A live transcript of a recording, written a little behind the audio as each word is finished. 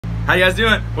How you guys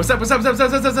doing? What's up?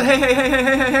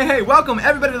 Hey, welcome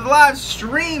everybody to the live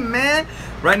stream, man.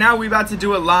 Right now we're about to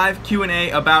do a live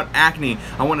Q&A about acne.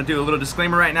 I want to do a little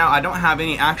disclaimer right now. I don't have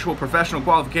any actual professional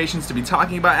qualifications to be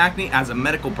talking about acne as a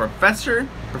medical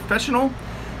professional.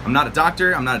 I'm not a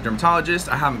doctor, I'm not a dermatologist,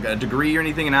 I haven't got a degree or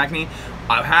anything in acne.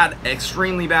 I've had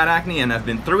extremely bad acne and I've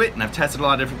been through it, and I've tested a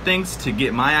lot of different things to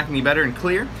get my acne better and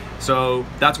clear. So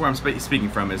that's where I'm speaking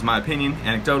from, is my opinion,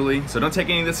 anecdotally. So don't take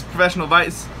any of this professional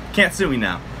advice. Can't sue me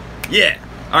now. Yeah.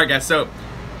 Alright guys, so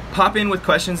pop in with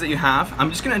questions that you have.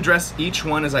 I'm just going to address each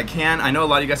one as I can. I know a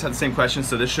lot of you guys have the same questions,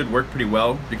 so this should work pretty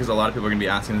well because a lot of people are going to be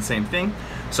asking the same thing.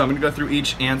 So I'm going to go through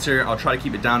each answer. I'll try to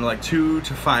keep it down to like 2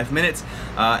 to 5 minutes,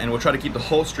 and we'll try to keep the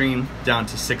whole stream down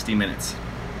to 60 minutes.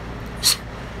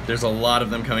 There's a lot of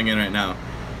them coming in right now.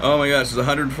 Oh my gosh, there's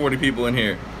 140 people in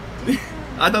here.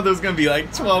 I thought there was going to be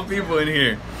like 12 people in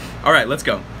here. Alright, let's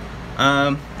go.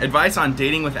 Advice on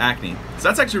dating with acne. So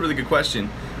that's actually a really good question.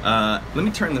 Let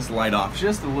me turn this light off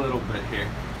just a little bit here.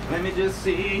 Let me just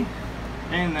see.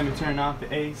 And let me turn off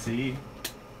the AC.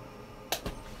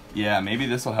 Yeah, maybe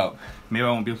this will help. Maybe I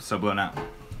won't be so blown out.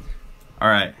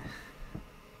 Alright.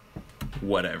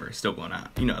 Whatever, still blown out.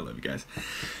 You know I love you guys.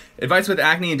 Advice with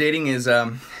acne and dating is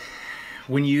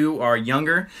when you are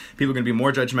younger, people are going to be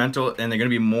more judgmental and they're going to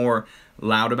be more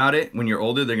loud about it. When you're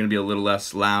older, they're going to be a little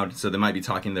less loud, so they might be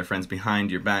talking to their friends behind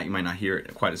your back. You might not hear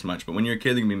it quite as much, but when you're a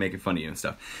kid, they're going to be making fun of you and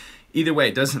stuff. Either way,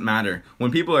 it doesn't matter.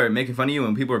 When people are making fun of you,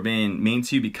 when people are being mean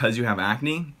to you because you have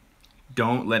acne,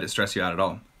 don't let it stress you out at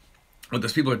all. What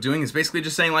those people are doing is basically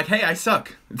just saying like, hey, I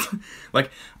suck. Like,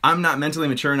 I'm not mentally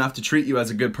mature enough to treat you as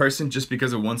a good person just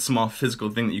because of one small physical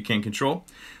thing that you can't control.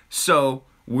 So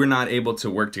we're not able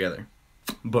to work together.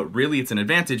 But really it's an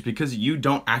advantage because you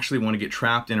don't actually want to get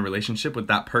trapped in a relationship with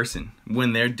that person.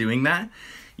 When they're doing that,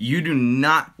 you do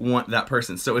not want that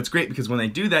person. So it's great because when they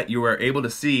do that, you are able to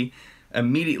see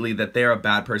immediately that they're a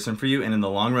bad person for you, and in the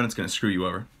long run it's going to screw you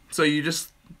over. So you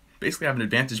just basically have an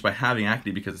advantage by having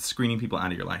acne because it's screening people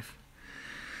out of your life.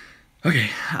 Okay,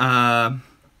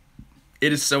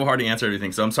 it is so hard to answer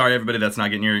everything, so I'm sorry everybody that's not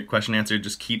getting your question answered.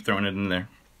 Just keep throwing it in there.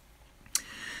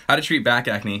 How to treat back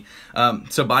acne.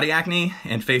 So body acne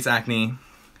and face acne.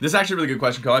 This is actually a really good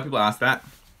question because a lot of people ask that.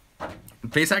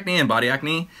 Face acne and body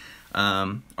acne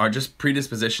are just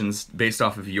predispositions based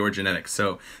off of your genetics.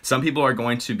 So some people are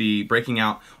going to be breaking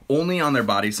out only on their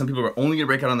body. Some people are only going to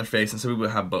break out on their face, and some people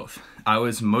have both. I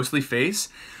was mostly face.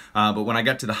 But when I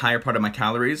got to the higher part of my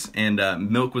calories, and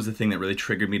milk was the thing that really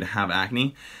triggered me to have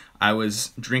acne, I was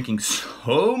drinking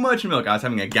so much milk. I was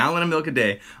having a gallon of milk a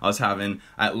day. I was having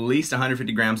at least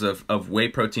 150 grams of whey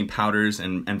protein powders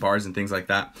and bars and things like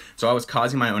that. So I was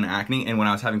causing my own acne, and when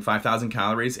I was having 5,000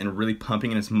 calories and really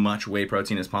pumping in as much whey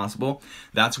protein as possible,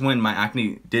 that's when my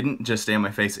acne didn't just stay on my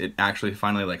face. It actually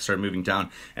finally like started moving down,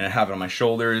 and I have it on my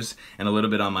shoulders and a little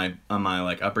bit on my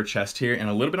like upper chest here and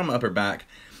a little bit on my upper back.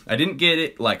 I didn't get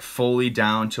it like fully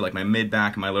down to like my mid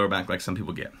back and my lower back like some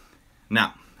people get.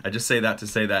 Now, I just say that to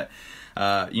say that,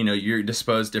 you know, you're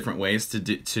disposed different ways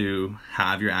to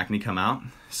have your acne come out.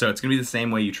 So it's gonna be the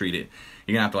same way you treat it.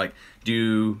 You're gonna have to like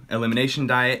do elimination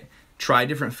diet, try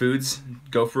different foods,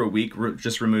 go for a week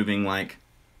just removing like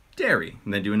dairy,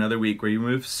 and then do another week where you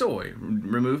remove soy,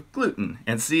 remove gluten,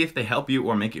 and see if they help you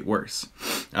or make it worse.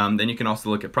 Then you can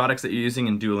also look at products that you're using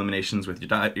and do eliminations with your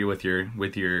diet, with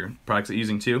your products that you're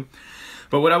using too.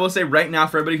 But what I will say right now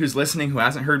for everybody who's listening who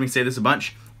hasn't heard me say this a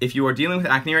bunch, if you are dealing with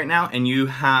acne right now and you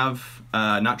have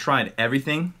not tried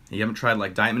everything, you haven't tried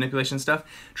like diet manipulation stuff,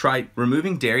 try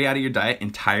removing dairy out of your diet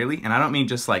entirely. And I don't mean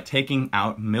just like taking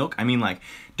out milk. I mean like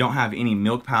don't have any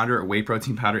milk powder or whey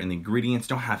protein powder in the ingredients.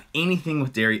 Don't have anything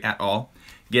with dairy at all.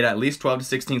 Get at least 12 to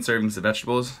 16 servings of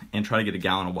vegetables and try to get a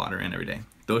gallon of water in every day.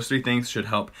 Those 3 things should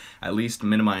help at least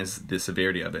minimize the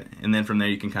severity of it. And then from there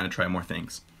you can kind of try more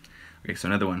things. Okay, so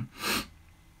another one.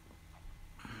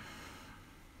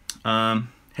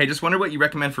 Hey, just wonder what you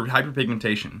recommend for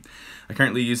hyperpigmentation. I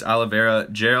currently use aloe vera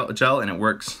gel and it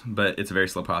works, but it's a very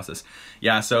slow process.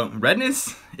 Yeah, so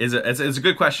redness is a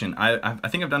good question. I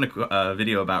think I've done a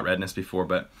video about redness before,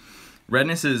 but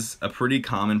redness is a pretty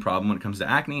common problem when it comes to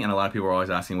acne, and a lot of people are always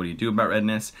asking, what do you do about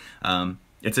redness?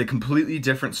 It's a completely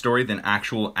different story than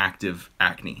actual active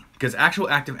acne. Because actual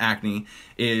active acne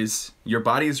is your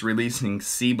body is releasing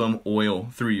sebum oil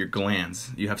through your glands.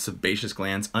 You have sebaceous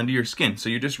glands under your skin. So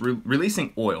you're just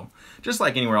releasing oil, just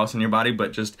like anywhere else in your body,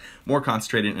 but just more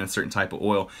concentrated in a certain type of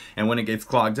oil. And when it gets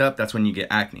clogged up, that's when you get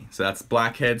acne. So that's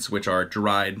blackheads, which are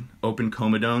dried open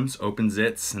comedones, open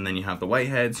zits, and then you have the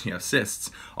whiteheads, you have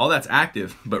cysts. All that's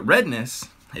active, but redness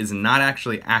is not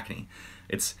actually acne.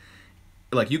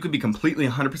 like you could be completely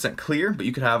 100% clear, but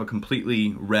you could have a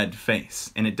completely red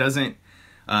face, and it doesn't,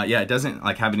 it doesn't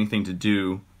like have anything to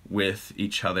do with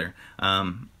each other.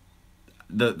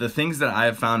 The things that I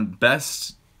have found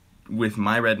best with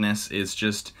my redness is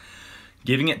just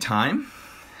giving it time.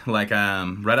 Like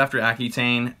right after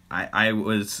Accutane, I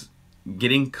was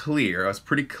getting clear. I was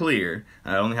pretty clear.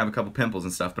 I only have a couple pimples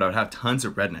and stuff, but I would have tons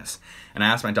of redness. And I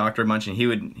asked my doctor a bunch, and he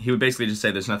would basically just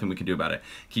say, there's nothing we can do about it.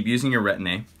 Keep using your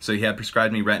Retin-A. So he had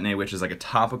prescribed me Retin-A, which is like a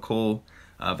topical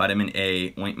vitamin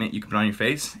A ointment you can put on your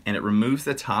face, and it removes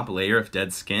the top layer of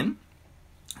dead skin.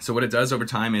 So what it does over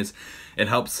time is it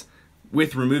helps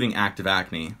with removing active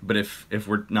acne, but if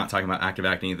we're not talking about active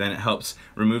acne, then it helps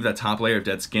remove that top layer of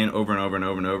dead skin over and over and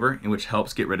over and over, and which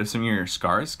helps get rid of some of your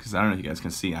scars, because I don't know if you guys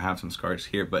can see, I have some scars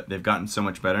here, but they've gotten so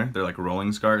much better. They're like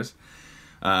rolling scars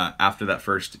after that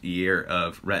first year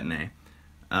of Retin-A.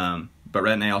 But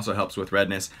Retin-A also helps with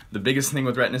redness. The biggest thing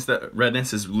with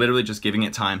redness is literally just giving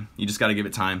it time. You just gotta give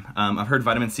it time. I've heard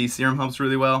vitamin C serum helps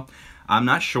really well. I'm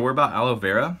not sure about aloe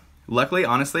vera. Luckily,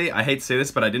 honestly, I hate to say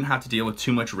this, but I didn't have to deal with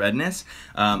too much redness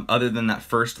other than that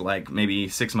first, like, maybe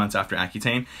 6 months after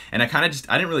Accutane. And I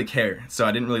didn't really care, so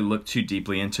I didn't really look too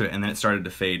deeply into it, and then it started to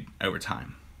fade over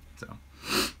time. So,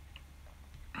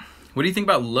 what do you think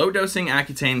about low dosing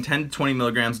Accutane, 10 to 20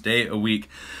 milligrams a day a week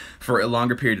for a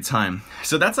longer period of time?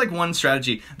 So that's like one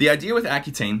strategy. The idea with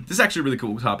Accutane, this is actually a really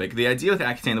cool topic. The idea with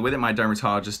Accutane, the way that my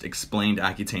dermatologist explained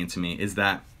Accutane to me is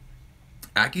that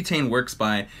Accutane works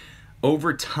by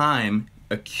over time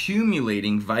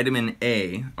accumulating vitamin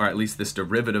A, or at least this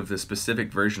derivative, this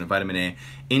specific version of vitamin A,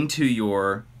 into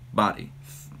your body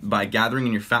by gathering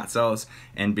in your fat cells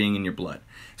and being in your blood.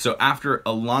 So after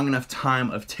a long enough time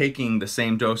of taking the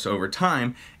same dose over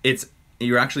time,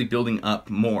 you're actually building up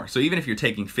more. So even if you're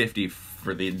taking 50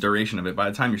 for the duration of it, by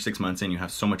the time you're 6 months in, you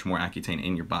have so much more Accutane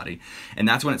in your body. And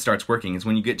that's when it starts working, is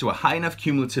when you get to a high enough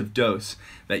cumulative dose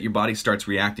that your body starts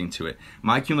reacting to it.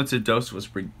 My cumulative dose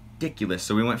was ridiculous.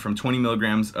 So we went from 20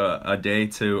 milligrams a day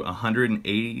to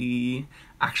 180.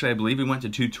 Actually, I believe we went to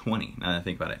 220, now that I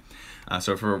think about it.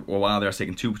 So for a while there, I was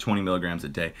taking 220 milligrams a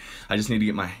day. I just need to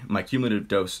get my cumulative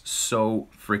dose so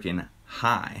freaking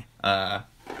high.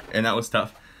 And that was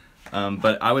tough.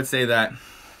 But I would say that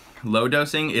low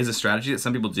dosing is a strategy that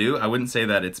some people do. I wouldn't say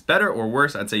that it's better or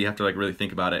worse. I'd say you have to like really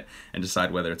think about it and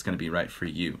decide whether it's going to be right for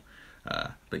you.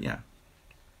 But yeah.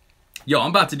 Yo,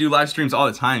 I'm about to do live streams all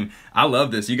the time. I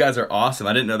love this. You guys are awesome.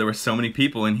 I didn't know there were so many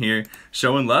people in here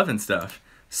showing love and stuff.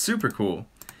 Super cool.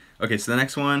 Okay, so the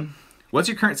next one. What's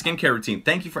your current skincare routine?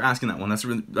 Thank you for asking that one.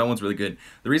 That one's really good.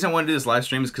 The reason I want to do this live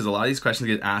stream is because a lot of these questions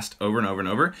get asked over and over and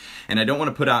over, and I don't want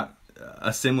to put out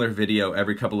a similar video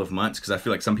every couple of months, because I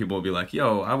feel like some people will be like,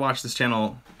 yo, I watched this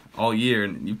channel all year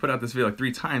and you put out this video like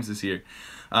 3 times this year.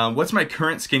 What's my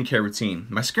current skincare routine?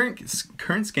 My current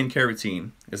skincare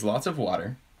routine is lots of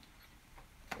water.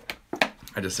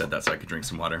 I just said that so I could drink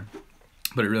some water,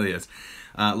 but it really is.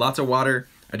 Lots of water.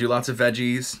 I do lots of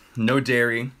veggies, no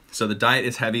dairy. So the diet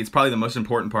is heavy. It's probably the most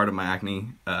important part of my acne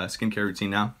skincare routine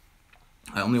now.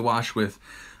 I only wash with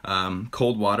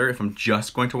cold water if I'm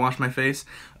just going to wash my face,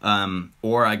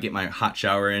 or I get my hot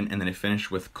shower in and then I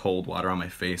finish with cold water on my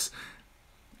face.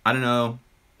 I don't know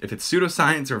if it's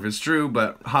pseudoscience or if it's true,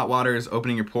 but hot water is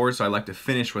opening your pores, so I like to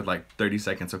finish with like 30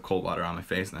 seconds of cold water on my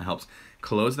face, and that helps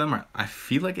close them, or I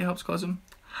feel like it helps close them.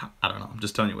 I don't know, I'm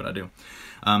just telling you what I do.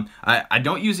 I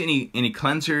don't use any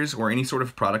cleansers or any sort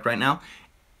of product right now,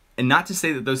 and not to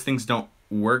say that those things don't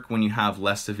work when you have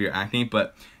less severe acne,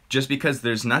 but just because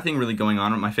there's nothing really going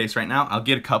on with my face right now, I'll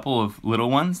get a couple of little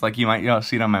ones, like you might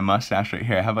see it on my mustache right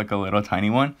here. I have like a little tiny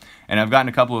one, and I've gotten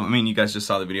a couple of, I mean, you guys just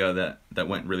saw the video that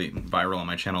went really viral on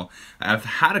my channel. I've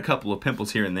had a couple of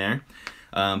pimples here and there,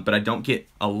 but I don't get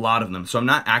a lot of them, so I'm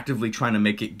not actively trying to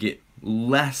make it get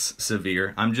less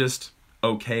severe. I'm just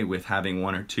okay with having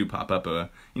 1 or 2 pop up,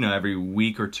 every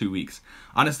week or 2 weeks.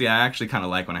 Honestly, I actually kind of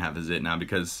like when I have a zit now,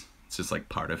 because it's just like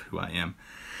part of who I am.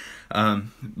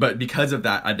 But because of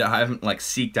that, I haven't like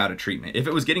seeked out a treatment. If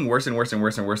it was getting worse and worse and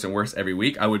worse and worse and worse every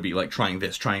week, I would be like trying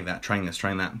this, trying that, trying this,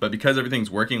 trying that. But because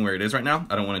everything's working where it is right now,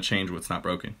 I don't want to change what's not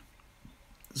broken.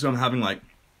 So I'm having like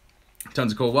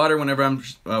tons of cold water whenever I'm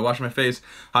washing my face,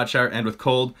 hot shower, and with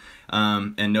cold,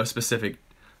 and no specific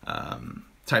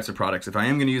types of products. If I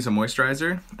am going to use a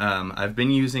moisturizer, I've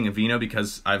been using Aveeno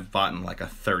because I've bought like a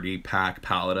 30-pack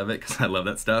pallet of it because I love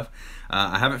that stuff.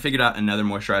 I haven't figured out another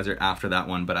moisturizer after that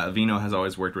one, but Aveeno has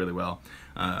always worked really well.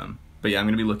 But yeah, I'm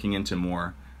going to be looking into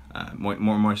more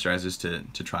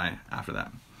moisturizers to try after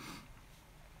that.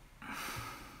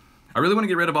 I really want to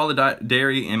get rid of all the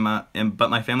dairy but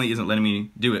my family isn't letting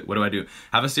me do it. What do I do?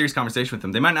 Have a serious conversation with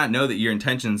them. They might not know that your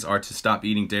intentions are to stop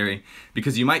eating dairy,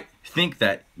 because you might think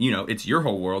that, you know, it's your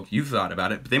whole world. You've thought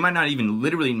about it, but they might not even,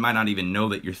 literally might not even know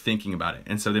that you're thinking about it.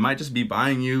 And so they might just be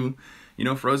buying you, you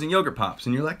know, frozen yogurt pops,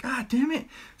 and you're like, God damn it,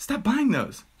 stop buying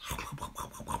those.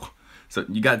 So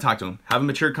you got to talk to them. Have a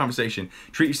mature conversation.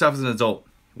 Treat yourself as an adult.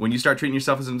 When you start treating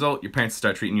yourself as an adult, your parents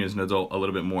start treating you as an adult a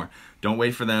little bit more. Don't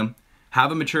wait for them.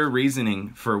 Have a mature reasoning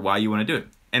for why you want to do it.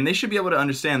 And they should be able to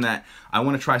understand that I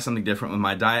want to try something different with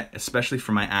my diet, especially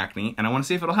for my acne, and I want to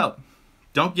see if it'll help.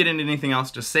 Don't get into anything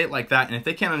else. Just say it like that. And if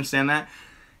they can't understand that,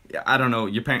 I don't know,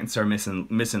 your parents are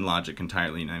missing logic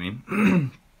entirely, you know what I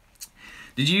mean?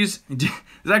 Did you use, this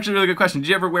is actually a really good question. Did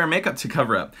you ever wear makeup to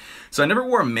cover up? So I never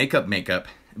wore makeup,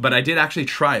 but I did actually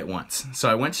try it once. So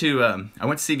I went to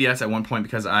CVS at one point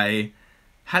because I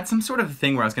had some sort of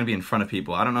thing where I was going to be in front of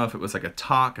people. I don't know if it was like a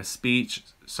talk, a speech,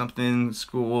 something,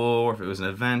 school, or if it was an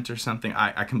event or something.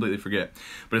 I completely forget.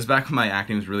 But it was back when my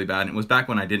acne was really bad, and it was back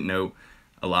when I didn't know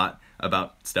a lot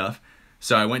about stuff.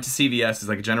 So I went to CVS, it's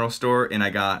like a general store, and I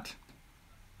got,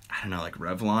 I don't know, like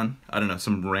Revlon, I don't know,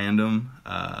 some random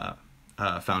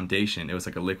foundation. It was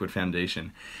like a liquid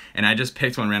foundation, and I just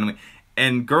picked one randomly.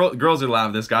 And girls would laugh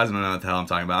at this. Guys don't know what the hell I'm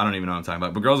talking about. I don't even know what I'm talking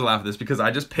about. But girls would laugh at this because I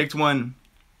just picked one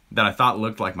that I thought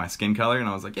looked like my skin color, and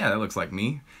I was like, yeah, that looks like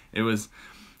me. It was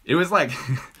like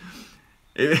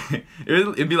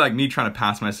it'd be like me trying to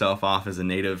pass myself off as a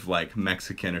native, like,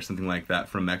 Mexican or something like that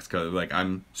from Mexico. Like,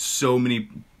 I'm so many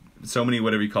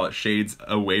whatever you call it shades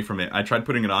away from it. I tried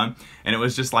putting it on, and it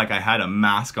was just like I had a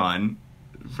mask on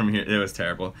from here. It was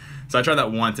terrible. So I tried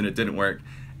that once, and it didn't work.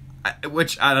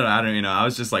 Which I don't even know. I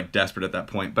was just like desperate at that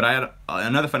point. But I had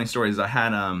another funny story. Is I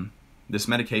had this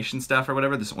medication stuff or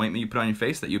whatever, this ointment you put on your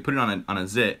face that you put it on a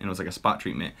zit, and it was like a spot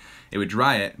treatment. It would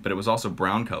dry it, but it was also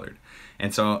brown colored.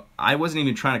 And so I wasn't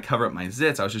even trying to cover up my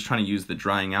zits. I was just trying to use the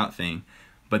drying out thing.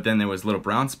 But then there was little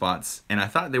brown spots, and I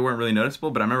thought they weren't really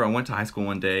noticeable. But I remember I went to high school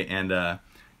one day, and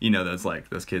you know,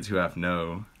 those kids who have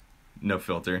no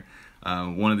filter.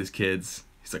 One of these kids,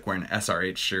 he's like wearing an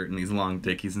SRH shirt and these long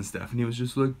dickies and stuff, and he was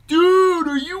just like, dude,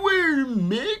 are you wearing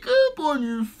makeup on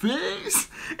your face?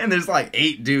 And there's like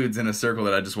 8 dudes in a circle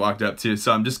that I just walked up to,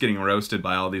 so I'm just getting roasted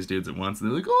by all these dudes at once. And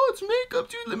they're like, oh, it's makeup,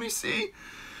 dude, let me see.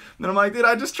 And I'm like, dude,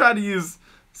 I just tried to use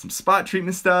some spot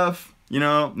treatment stuff, you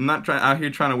know, I'm not out here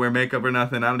trying to wear makeup or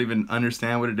nothing. I don't even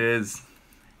understand what it is.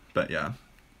 But yeah.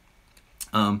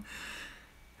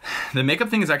 The makeup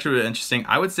thing is actually really interesting.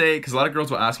 I would say, because a lot of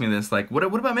girls will ask me this, like, what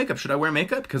about makeup? Should I wear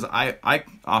makeup? Because I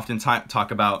often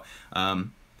talk about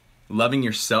loving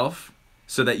yourself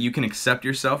so that you can accept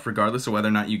yourself regardless of whether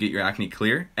or not you get your acne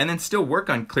clear, and then still work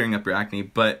on clearing up your acne.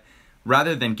 But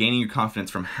rather than gaining your confidence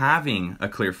from having a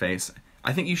clear face,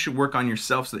 I think you should work on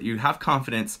yourself so that you have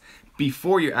confidence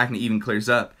before your acne even clears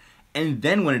up. And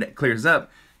then when it clears up,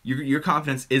 your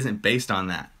confidence isn't based on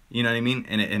that. You know what I mean?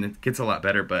 And it gets a lot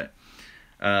better. But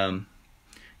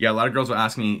yeah, a lot of girls will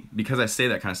ask me, because I say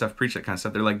that kind of stuff, preach that kind of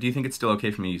stuff, they're like, do you think it's still okay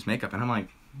for me to use makeup? And I'm like,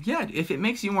 yeah, if it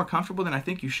makes you more comfortable, then I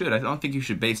think you should. I don't think you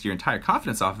should base your entire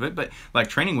confidence off of it, but like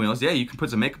training wheels, yeah, you can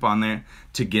put some makeup on there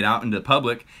to get out into the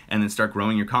public and then start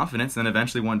growing your confidence, and then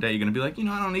eventually one day you're going to be like, you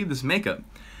know, I don't need this makeup.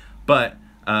 But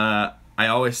I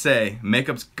always say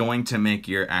makeup's going to make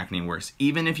your acne worse.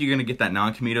 Even if you're going to get that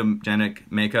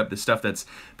non-comedogenic makeup, the stuff that's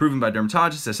proven by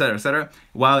dermatologists, etc.,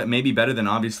 while it may be better than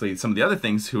obviously some of the other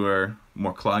things who are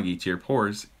more cloggy to your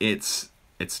pores, it's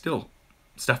still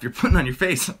stuff you're putting on your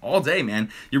face all day, man.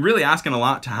 You're really asking a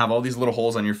lot to have all these little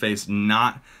holes on your face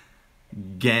not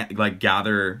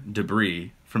gather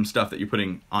debris from stuff that you're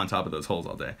putting on top of those holes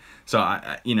all day. So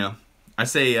I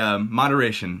say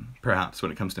moderation perhaps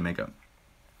when it comes to makeup.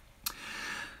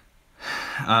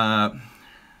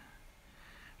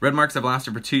 Red marks have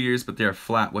lasted for 2 years, but they are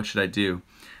flat. What should I do?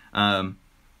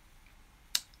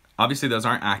 Obviously, those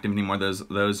aren't active anymore.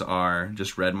 Those are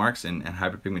just red marks and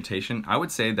hyperpigmentation. I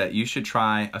would say that you should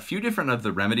try a few different of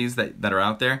the remedies that are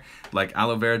out there, like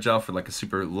aloe vera gel for like a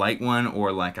super light one,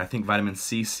 or like I think vitamin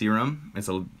C serum.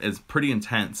 It's pretty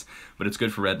intense, but it's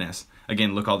good for redness.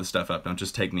 Again, look all this stuff up. Don't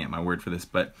just take me at my word for this,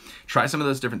 but try some of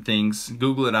those different things.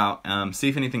 Google it out. See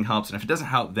if anything helps, and if it doesn't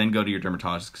help, then go to your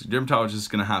dermatologist, because your dermatologist is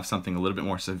going to have something a little bit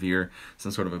more severe,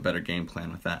 some sort of a better game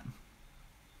plan with that.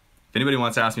 If anybody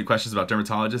wants to ask me questions about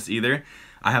dermatologists either,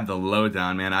 I have the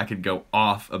lowdown, man. I could go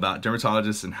off about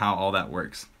dermatologists and how all that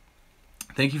works.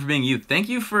 Thank you for being you. Thank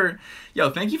you for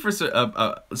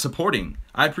supporting.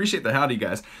 I appreciate the hell out of you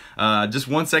guys. Just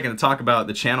 1 second to talk about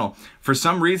the channel. For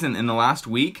some reason, in the last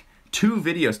week, two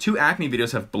acne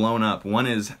videos have blown up. One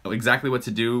is exactly what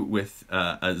to do with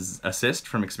a cyst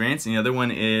from experience, and the other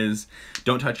one is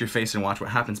don't touch your face and watch what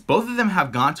happens. Both of them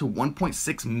have gone to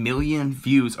 1.6 million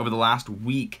views over the last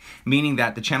week, meaning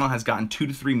that the channel has gotten 2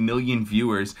 to 3 million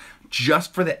viewers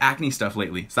just for the acne stuff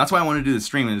lately. So that's why I want to do the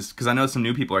stream, is because I know some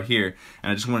new people are here,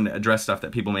 and I just wanted to address stuff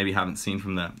that people maybe haven't seen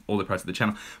from the older parts of the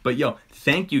channel. But yo,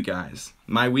 thank you guys.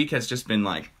 My week has just been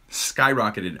like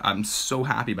skyrocketed. I'm so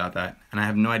happy about that, and I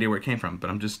have no idea where it came from, but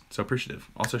I'm just so appreciative.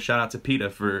 Also, shout out to PETA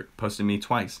for posting me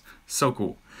twice. So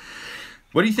cool.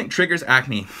 What do you think triggers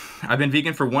acne? I've been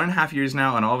vegan for 1.5 years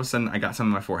now, and all of a sudden I got some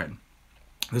on my forehead.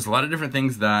 There's a lot of different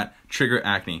things that trigger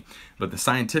acne, but the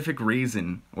scientific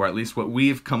reason, or at least what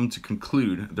we've come to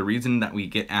conclude, the reason that we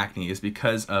get acne is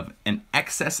because of an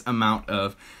excess amount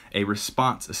of a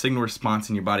response, a signal response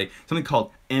in your body, something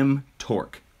called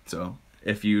mTORC. So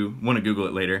if you want to Google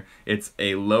it later, it's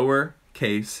a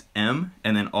lowercase m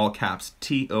and then all caps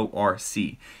TORC,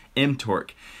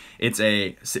 mTORC. It's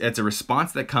a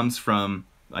response that comes from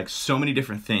like so many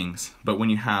different things, but when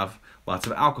you have lots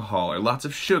of alcohol or lots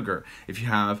of sugar, if you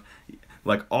have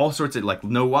like all sorts of like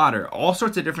no water, all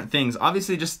sorts of different things,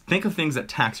 obviously just think of things that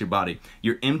tax your body.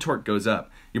 Your mTORC goes up.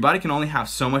 Your body can only have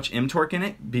so much mTORC in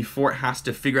it before it has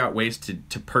to figure out ways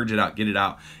to purge it out, get it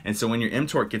out. And so when your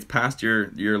mTORC gets past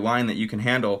your line that you can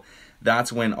handle,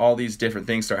 that's when all these different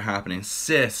things start happening.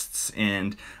 Cysts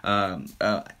and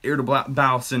irritable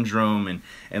bowel syndrome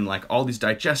and like all these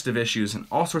digestive issues and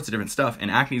all sorts of different stuff. And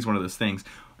acne is one of those things.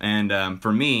 And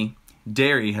for me,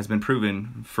 dairy has been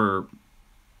proven for,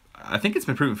 I think it's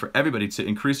been proven for everybody to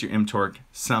increase your mTORC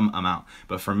some amount.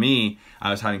 But for me, I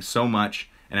was having so much,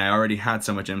 and I already had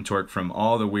so much mTORC from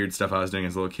all the weird stuff I was doing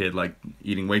as a little kid, like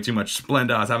eating way too much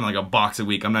Splenda. I was having like a box a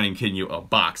week. I'm not even kidding you, a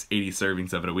box, 80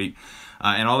 servings of it a week.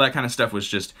 And all that kind of stuff was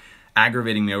just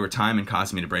aggravating me over time and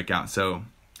causing me to break out. So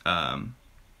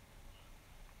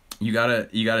you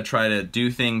gotta try to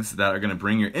do things that are gonna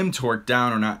bring your mTORC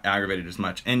down or not aggravate it as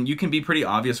much. And you can be pretty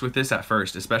obvious with this at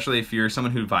first, especially if you're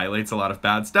someone who violates a lot of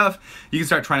bad stuff. You can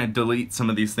start trying to delete some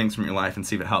of these things from your life and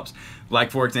see if it helps.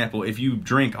 Like for example, if you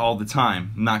drink all the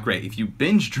time, not great. If you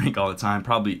binge drink all the time,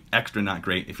 probably extra not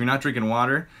great. If you're not drinking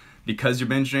water because you're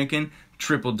binge drinking,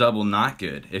 triple double not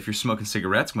good. If you're smoking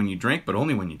cigarettes when you drink, but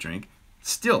only when you drink,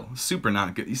 still super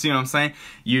not good. You see what I'm saying?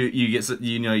 You get,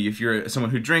 you know, if you're someone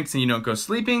who drinks and you don't go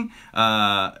sleeping,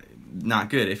 not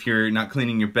good. If you're not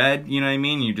cleaning your bed, you know what I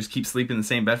mean? You just keep sleeping in the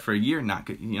same bed for a year, not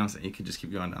good. You know what I'm saying? You could just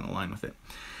keep going down the line with it.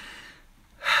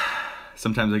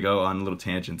 Sometimes I go on little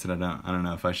tangents and I don't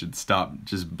know if I should stop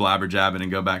just blabber jabbing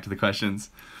and go back to the questions.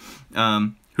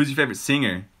 Who's your favorite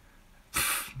singer?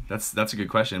 That's a good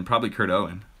question. Probably Kurt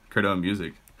Owen. Kurt Owen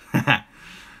music.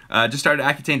 Just started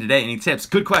Accutane today. Any tips?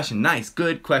 Good question. Nice.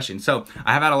 Good question. So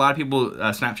I have had a lot of people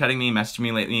Snapchatting me, messaging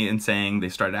me lately and saying they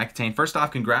started Accutane. First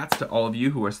off, congrats to all of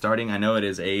you who are starting. I know it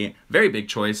is a very big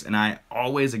choice, and I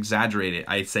always exaggerate it.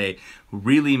 I say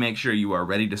really make sure you are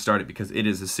ready to start it because it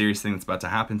is a serious thing that's about to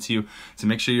happen to you. So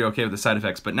make sure you're okay with the side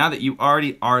effects. But now that you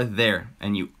already are there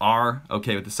and you are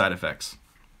okay with the side effects,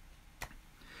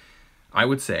 I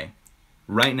would say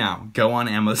right now go on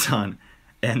Amazon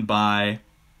and buy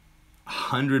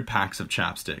 100 packs of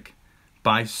chapstick.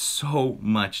 Buy so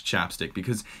much chapstick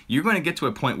because you're going to get to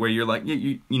a point where you're like, yeah,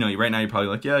 you know, right now you're probably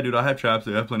like, yeah, dude, I have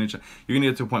chapstick, I have plenty of chapstick. You're going to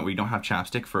get to a point where you don't have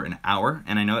chapstick for an hour,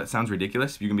 and I know that sounds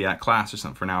ridiculous. You can be at class or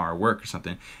something for an hour or work or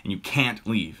something, and you can't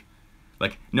leave.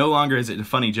 Like, no longer is it a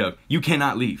funny joke. You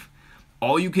cannot leave.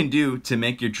 All you can do to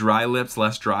make your dry lips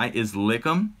less dry is lick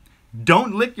them.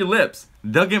 Don't lick your lips.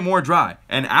 They'll get more dry.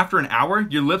 And after an hour,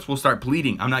 your lips will start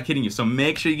bleeding. I'm not kidding you. So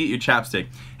make sure you get your chapstick.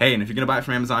 Hey, and if you're going to buy it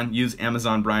from Amazon, use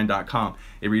AmazonBrian.com.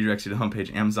 It redirects you to the homepage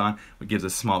of Amazon. It gives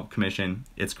us a small commission.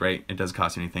 It's great. It doesn't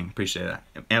cost you anything. Appreciate that.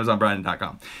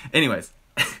 AmazonBrian.com. Anyways,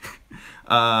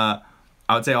 I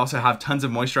would say also have tons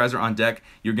of moisturizer on deck.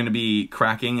 You're going to be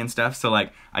cracking and stuff. So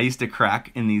like, I used to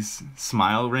crack in these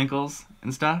smile wrinkles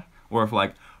and stuff. Or if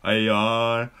like,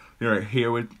 here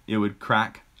it would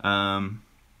crack.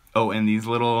 Oh, and these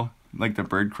little, like the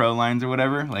bird crow lines or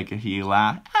whatever, like if you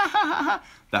laugh,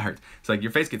 that hurts. So like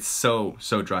your face gets so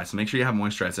dry. So make sure you have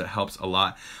moisturizer. That helps a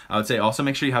lot. I would say also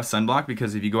make sure you have sunblock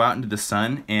because if you go out into the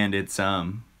sun and it's,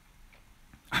 I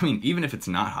mean, even if it's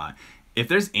not hot, if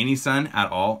there's any sun at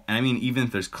all, and I mean, even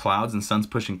if there's clouds and sun's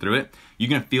pushing through it, you're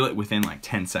going to feel it within like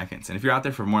 10 seconds. And if you're out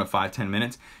there for more than 5-10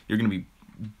 minutes, you're going to be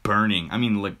burning. I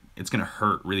mean, like, it's gonna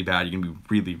hurt really bad. You're gonna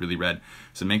be really red.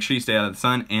 So make sure you stay out of the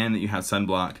sun and that you have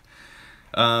sunblock.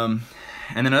 And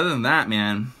then other than that,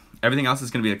 man, Everything else is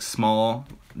going to be like small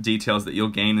details that you'll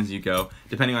gain as you go,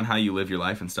 depending on how you live your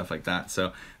life and stuff like that.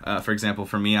 So, for example,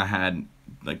 for me, I had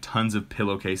like tons of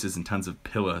pillowcases and tons of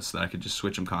pillows so that I could just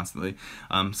switch them constantly.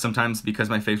 Sometimes because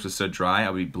my face was so dry, I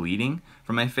would be bleeding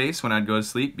from my face when I'd go to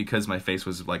sleep because my face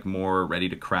was like more ready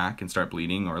to crack and start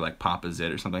bleeding or like pop a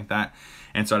zit or something like that.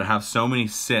 And so I'd have so many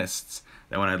cysts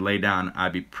that when I'd lay down,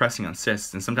 I'd be pressing on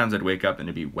cysts, and sometimes I'd wake up and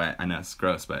it'd be wet. I know it's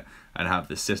gross, but I'd have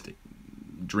the cyst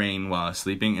drain while I was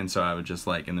sleeping, and so I would just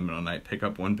like in the middle of the night pick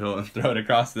up one pillow and throw it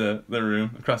across the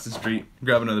room, across the street,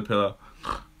 grab another pillow.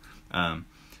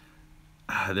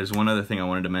 There's one other thing I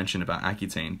wanted to mention about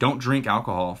Accutane. Don't drink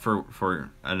alcohol for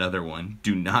another one.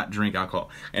 Do not drink alcohol.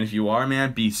 And if you are,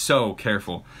 man, be so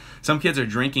careful. Some kids are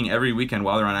drinking every weekend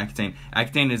while they're on Accutane.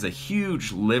 Accutane is a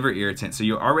huge liver irritant. So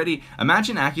you already,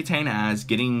 imagine Accutane as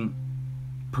getting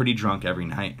pretty drunk every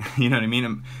night. You know what I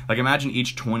mean? Like imagine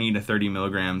each 20 to 30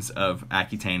 milligrams of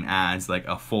Accutane as like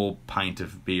a full pint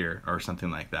of beer or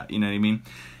something like that. You know what I mean?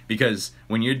 Because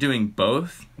when you're doing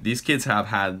both, these kids have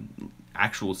had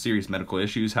actual serious medical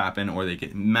issues happen, or they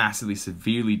get massively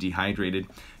severely dehydrated.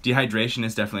 Dehydration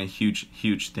is definitely a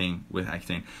huge thing with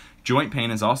Accutane. Joint pain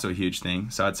is also a huge thing,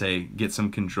 so I'd say get some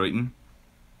chondroitin.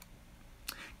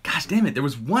 Gosh damn it, there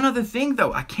was one other thing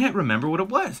though. I can't remember what it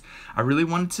was. I really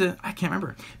wanted to, I can't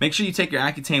remember. Make sure you take your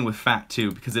Accutane with fat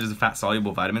too, because it is a fat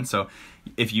soluble vitamin. So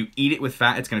if you eat it with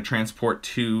fat, it's going to transport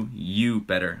to you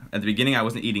better. At the beginning, I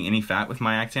wasn't eating any fat with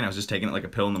my Accutane. I was just taking it like a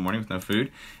pill in the morning with no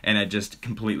food, and I just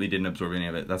completely didn't absorb any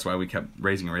of it. That's why we kept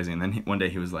raising and raising. And then one day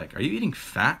he was like, "Are you eating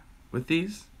fat with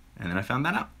these?" And then I found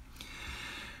that out.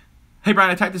 Hey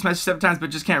Brian, I typed this message 7 times but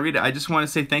just can't read it. I just want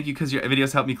to say thank you because your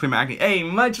videos helped me clear my acne. Hey,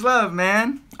 much love,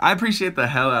 man. I appreciate the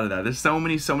hell out of that. There's so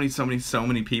many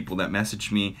people that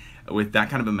message me with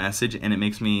that kind of a message, and it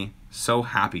makes me so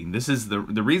happy. This is the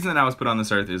reason that I was put on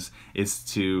this earth is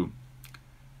to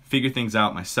figure things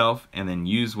out myself and then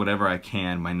use whatever I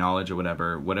can, my knowledge or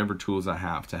whatever tools I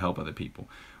have to help other people.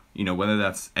 You know, whether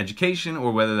that's education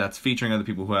or whether that's featuring other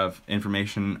people who have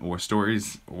information or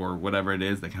stories or whatever it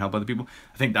is that can help other people.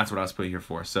 I think that's what I was put here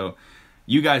for. So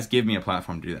you guys give me a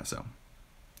platform to do that. So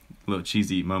a little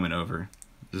cheesy moment over.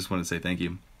 Just want to say thank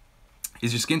you.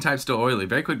 Is your skin type still oily?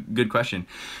 Very good question.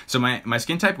 So my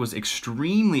skin type was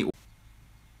extremely oily.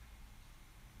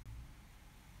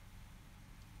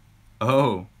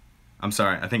 Oh, I'm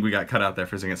sorry. I think we got cut out there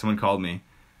for a second. Someone called me.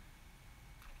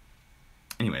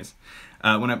 Anyways,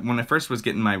 when I first was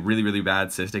getting my really bad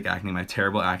cystic acne, my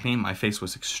terrible acne, my face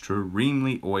was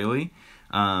extremely oily.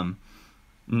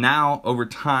 Now, over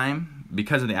time,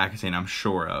 because of the Accutane, I'm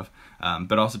sure of,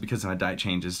 but also because of my diet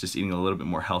changes, just eating a little bit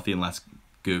more healthy and less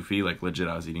goofy, like legit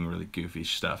I was eating really goofy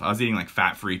stuff. I was eating like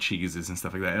fat-free cheeses and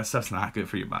stuff like that. That stuff's not good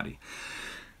for your body.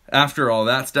 After all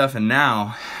that stuff, and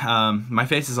now, my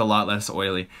face is a lot less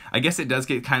oily. I guess it does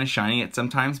get kind of shiny at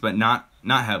sometimes, but not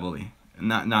heavily.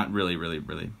 Not really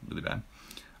bad.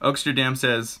 Oaksterdam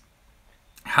says,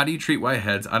 how do you treat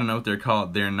whiteheads? I don't know what they're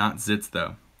called. They're not zits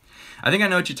though. I think I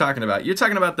know what you're talking about. You're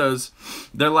talking about those,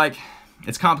 they're like,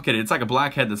 it's complicated. It's like a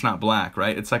blackhead that's not black,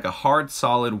 right? It's like a hard,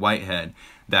 solid whitehead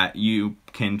that you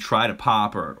can try to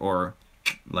pop or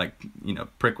like, you know,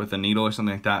 prick with a needle or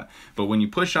something like that. But when you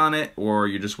push on it or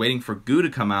you're just waiting for goo to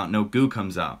come out, no goo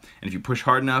comes out. And if you push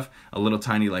hard enough, a little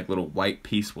tiny like little white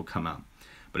piece will come out.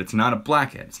 But it's not a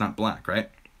blackhead. It's not black, right?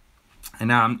 And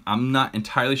now I'm not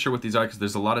entirely sure what these are because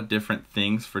there's a lot of different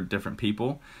things for different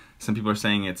people. Some people are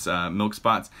saying it's milk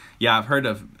spots. Yeah, I've heard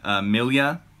of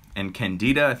milia and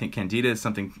candida. I think candida is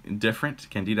something different.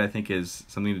 Candida, I think, is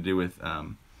something to do with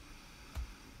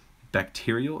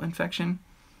bacterial infection.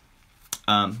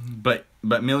 But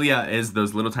milia is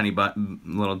those little tiny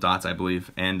little dots, I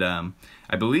believe, and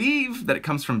I believe that it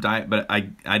comes from diet. But I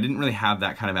didn't really have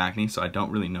that kind of acne, so I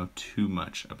don't really know too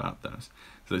much about those.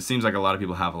 So it seems like a lot of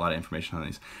people have a lot of information on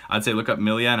these. I'd say look up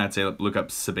milia, and I'd say look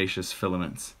up sebaceous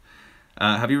filaments.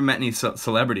 Have you ever met any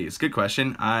celebrities? Good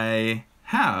question. I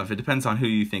have. It depends on who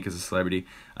you think is a celebrity.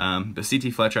 But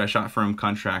C.T. Fletcher, I shot for him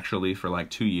contractually for like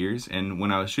 2 years, and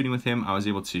when I was shooting with him, I was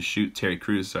able to shoot Terry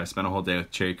Crews, so I spent a whole day with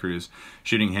Terry Crews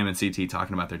shooting him and C.T.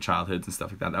 talking about their childhoods and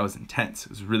stuff like that. That was intense.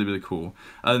 It was really cool.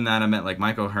 Other than that, I met like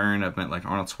Mike O'Hearn, I've met like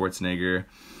Arnold Schwarzenegger.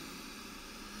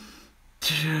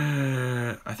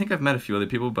 I think I've met a few other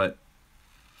people, but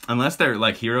unless they're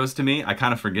like heroes to me, I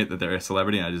kind of forget that they're a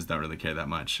celebrity, and I just don't really care that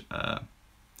much.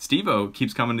 Steve-O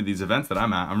keeps coming to these events that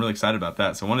I'm at. I'm really excited about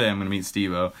that. So one day I'm going to meet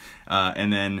Steve-O.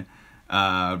 And then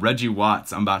Reggie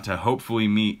Watts, I'm about to hopefully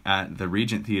meet at the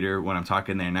Regent Theater when I'm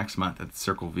talking there next month at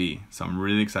Circle V. So I'm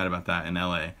really excited about that in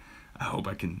LA. I hope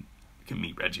I can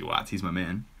meet Reggie Watts. He's my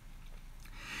man.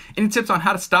 Any tips on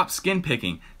how to stop skin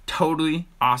picking? Totally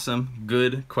awesome,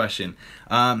 good question.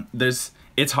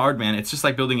 It's hard, man. It's just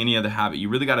like building any other habit. You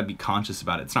really got to be conscious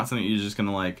about it. It's not something you're just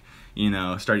gonna like, you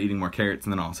know, start eating more carrots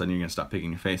and then all of a sudden you're gonna stop picking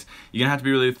your face. You're gonna have to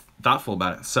be really thoughtful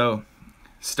about it. So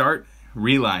start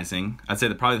realizing, I'd say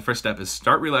that probably the first step is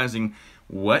start realizing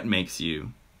what makes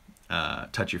you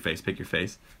touch your face, pick your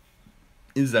face.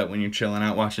 Is that when you're chilling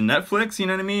out watching Netflix, you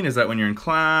know what I mean? Is that when you're in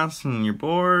class and you're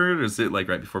bored? Or is it like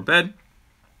right before bed?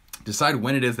 Decide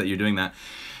when it is that you're doing that,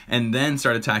 and then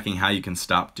start attacking how you can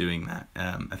stop doing that.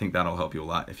 I think that'll help you a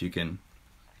lot if you can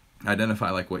identify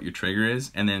like what your trigger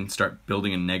is and then start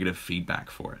building a negative feedback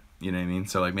for it. You know what I mean?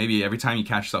 So like maybe every time you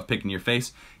catch yourself picking your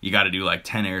face, you got to do like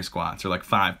 10 air squats or like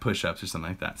 5 push-ups or something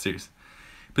like that. Seriously.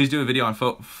 Please do a video on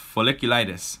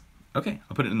folliculitis. Okay,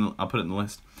 I'll put it in the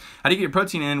list. How do you get your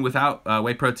protein in without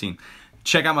whey protein?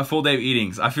 Check out my full day of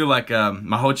eatings. I feel like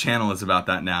my whole channel is about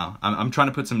that now. I'm trying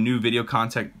to put some new video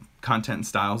content and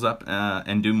styles up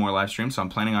and do more live streams, so I'm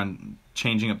planning on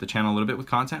changing up the channel a little bit with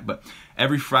content. But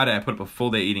every Friday I put up a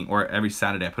full day eating, or every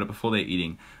Saturday I put up a full day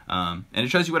eating, and it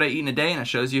shows you what I eat in a day, and it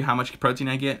shows you how much protein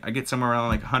I get. I get somewhere around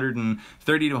like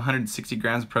 130 to 160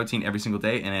 grams of protein every single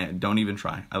day, and I don't even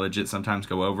try. I legit sometimes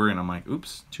go over and I'm like,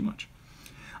 oops, too much.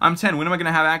 I'm 10. When am I going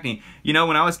to have acne? You know,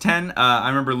 when I was 10, I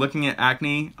remember looking at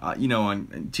acne, you know,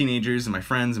 on teenagers and my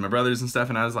friends and my brothers and stuff,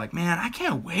 and I was like, man, I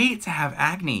can't wait to have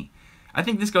acne. I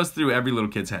think this goes through every little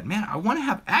kid's head. Man, I want to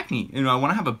have acne. You know, I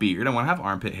want to have a beard. I want to have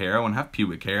armpit hair. I want to have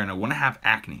pubic hair, and I want to have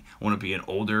acne. I want to be an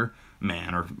older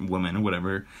man or woman or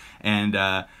whatever.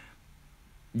 And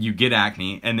you get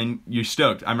acne, and then you're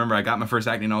stoked. I remember I got my first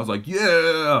acne, and I was like,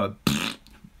 yeah,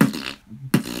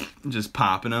 just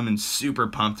popping them and super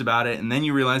pumped about it. And then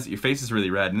you realize that your face is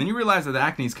really red, and then you realize that the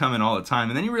acne is coming all the time,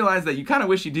 and then you realize that you kind of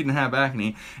wish you didn't have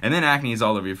acne, and then acne is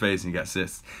all over your face and you got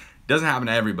cysts. Doesn't happen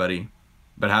to everybody,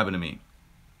 but it happened to me.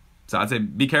 So I'd say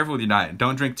be careful with your diet.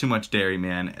 Don't drink too much dairy,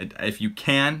 man. If you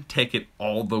can, take it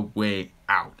all the way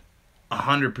out.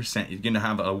 100%. You're going to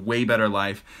have a way better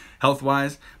life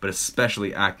health-wise, but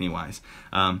especially acne-wise.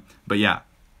 But yeah,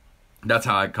 that's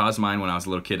how I caused mine when I was a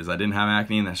little kid, is I didn't have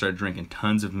acne, and I started drinking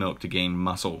tons of milk to gain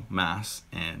muscle mass,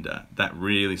 and that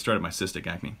really started my cystic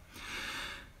acne.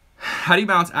 How do you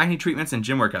balance acne treatments and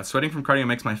gym workouts? Sweating from cardio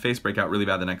makes my face break out really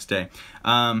bad the next day.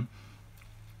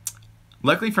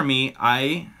 Luckily for me,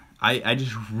 I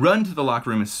just run to the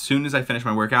locker room as soon as I finish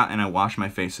my workout, and I wash my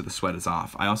face so the sweat is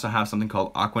off. I also have something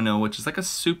called ACNE, which is like a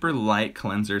super light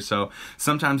cleanser. So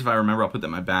sometimes if I remember, I'll put that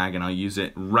in my bag and I'll use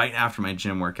it right after my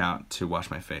gym workout to wash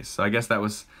my face. So I guess that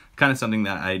was kind of something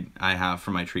that I have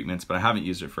for my treatments, but I haven't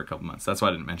used it for a couple months. That's why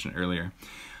I didn't mention it earlier.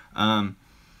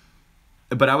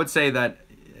 But I would say that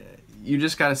you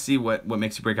just got to see what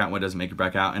makes you break out and what doesn't make you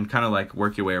break out, and kind of like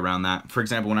work your way around that. For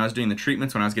example, when I was doing the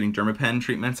treatments, when I was getting dermapen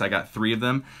treatments, I got 3 of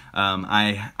them.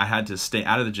 I had to stay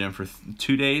out of the gym for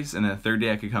 2 days, and then the 3rd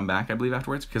day I could come back, I believe,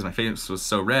 afterwards, because my face was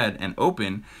so red and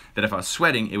open that if I was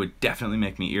sweating, it would definitely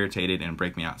make me irritated and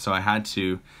break me out. So I had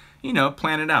to, you know,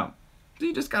 plan it out. So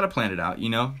you just got to plan it out, you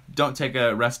know. Don't take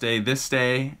a rest day this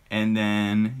day and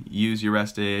then use your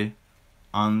rest day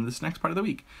on this next part of the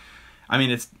week. I mean,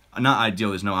 it's not ideal.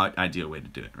 There's no ideal way to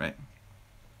do it, right?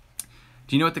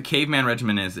 Do you know what the caveman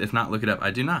regimen is? If not, look it up.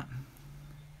 I do not.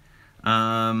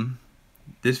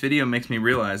 This video makes me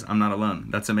realize I'm not alone.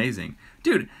 That's amazing.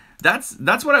 Dude, that's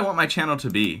what I want my channel to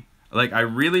be. Like, I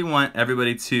really want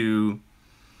everybody to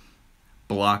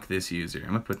block this user. I'm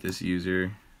going to put this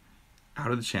user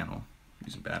out of the channel.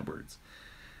 Using bad words.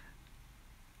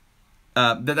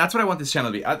 That's what I want this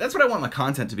channel to be. That's what I want my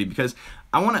content to be, because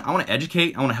I want to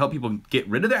educate. I want to help people get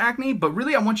rid of their acne, but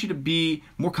really I want you to be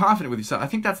more confident with yourself. I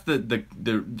think that's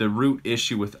the root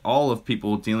issue with all of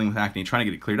people dealing with acne, trying to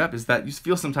get it cleared up, is that you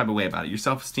feel some type of way about it. Your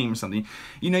self-esteem or something.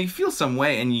 You know, you feel some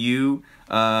way, and you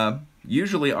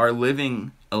usually are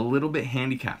living a little bit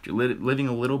handicapped. You're living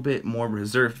a little bit more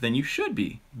reserved than you should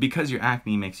be, because your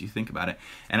acne makes you think about it.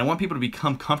 And I want people to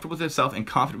become comfortable with themselves and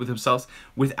confident with themselves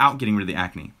without getting rid of the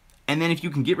acne. And then if you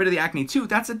can get rid of the acne too,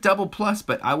 that's a double plus.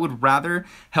 But I would rather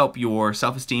help your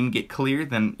self-esteem get clear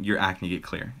than your acne get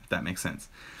clear, if that makes sense.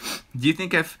 Do you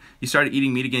think if you started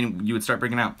eating meat again, you would start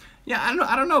breaking out? Yeah,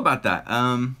 I don't know about that.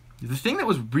 The thing that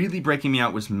was really breaking me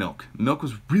out was milk. Milk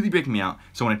was really breaking me out.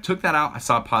 So when I took that out, I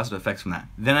saw positive effects from that.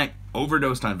 Then I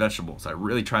overdosed on vegetables. I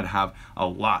really tried to have a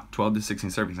lot, 12 to 16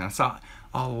 servings, and I saw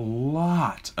a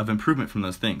lot of improvement from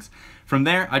those things. From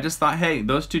there, I just thought, hey,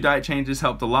 those 2 diet changes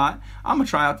helped a lot. I'm gonna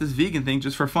try out this vegan thing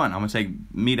just for fun. I'm gonna take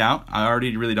meat out. I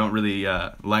already don't really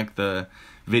like the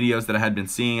videos that I had been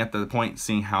seeing at the point,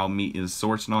 seeing how meat is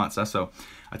sourced and all that stuff. So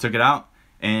I took it out,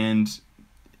 and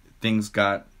things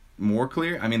got more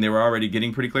clear. I mean, they were already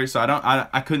getting pretty clear, so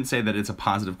I couldn't say that it's a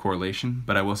positive correlation,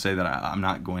 but I will say that I'm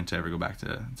not going to ever go back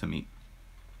to meat.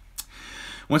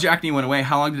 Once your acne went away,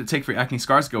 how long did it take for your acne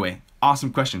scars to go away?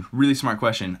 Awesome question. Really smart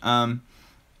question. I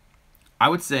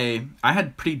would say I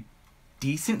had pretty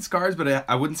decent scars, but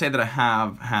I wouldn't say that I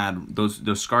have had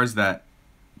those scars that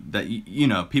you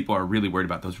know, people are really worried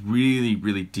about, those really,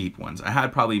 really deep ones. I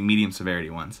had probably medium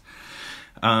severity ones.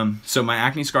 So my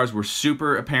acne scars were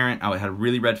super apparent. I had a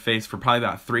really red face for probably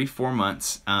about 3-4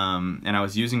 months. And I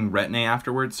was using Redness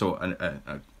afterwards. So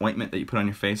a ointment that you put on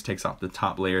your face takes off the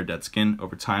top layer of dead skin.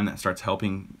 Over time, that starts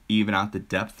helping even out the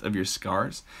depth of your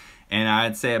scars. And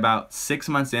I'd say about 6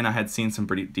 months in, I had seen some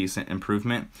pretty decent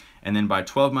improvement. And then by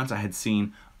 12 months, I had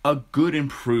seen a good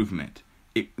improvement.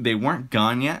 They weren't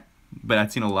gone yet, but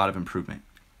I'd seen a lot of improvement.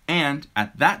 And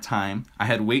at that time, I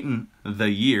had waited the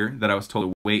year that I was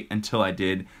told to wait until I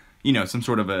did, you know, some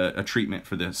sort of a treatment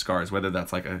for the scars, whether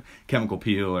that's like a chemical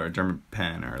peel or a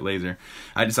dermapen or a laser.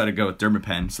 I decided to go with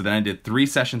dermapen. So then I did 3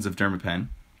 sessions of dermapen.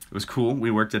 It was cool.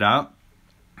 We worked it out.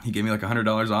 He gave me like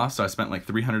 $100 off, so I spent like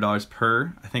 $300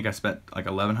 per. I think I spent like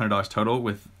 $1,100 total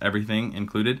with everything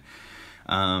included.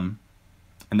 And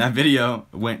that video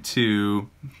went to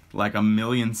like 1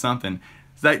 million something.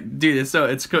 That dude,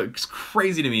 it's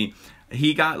crazy to me.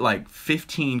 He got like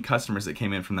 15 customers that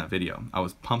came in from that video. I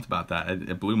was pumped about that.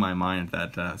 It blew my mind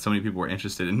that so many people were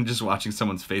interested in just watching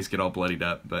someone's face get all bloodied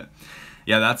up. But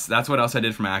yeah, that's what else I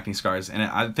did for my acne scars. And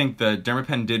I think the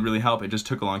dermapen did really help. It just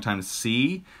took a long time to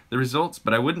see the results,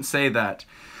 but I wouldn't say that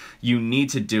you need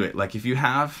to do it. Like if you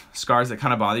have scars that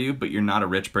kind of bother you, but you're not a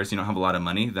rich person, you don't have a lot of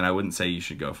money, then I wouldn't say you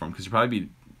should go for them, because you'd probably be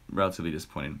relatively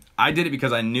disappointed. I did it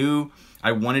because I knew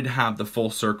I wanted to have the full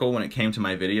circle when it came to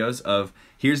my videos of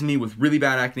here's me with really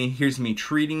bad acne, here's me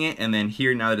treating it, and then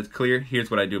here, now that it's clear,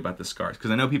 here's what I do about the scars.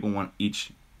 Because I know people want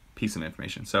each piece of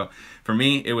information. So for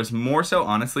me, it was more so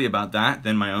honestly about that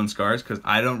than my own scars, because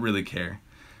I don't really care.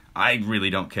 I really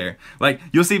don't care. Like,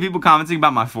 you'll see people commenting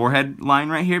about my forehead line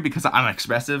right here because I'm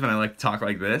expressive and I like to talk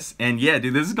like this. And yeah,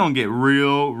 dude, this is gonna get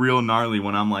real gnarly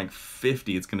when I'm like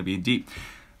 50. It's gonna be deep.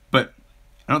 But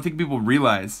I don't think people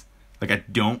realize, like, I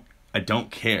don't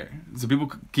care. So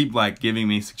people keep like giving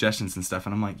me suggestions and stuff,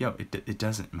 and I'm like, yo, it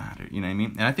doesn't matter. You know what I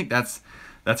mean? And I think that's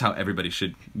how everybody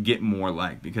should get more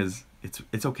like, because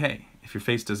it's okay if your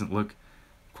face doesn't look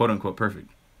quote unquote perfect,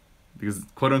 because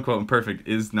quote unquote perfect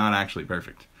is not actually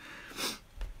perfect.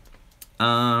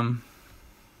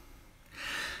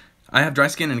 I have dry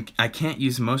skin and I can't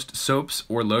use most soaps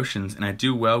or lotions, and I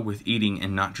do well with eating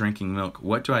and not drinking milk.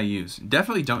 What do I use?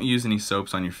 Definitely don't use any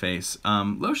soaps on your face.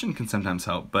 Lotion can sometimes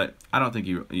help, but I don't think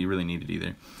you really need it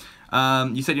either.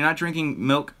 You said you're not drinking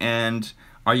milk, and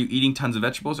are you eating tons of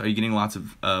vegetables? Are you getting lots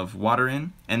of water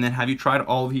in? And then have you tried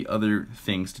all the other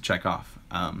things to check off?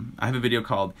 I have a video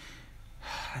called,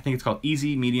 I think it's called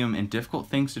Easy, Medium, and Difficult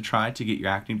Things to Try to Get Your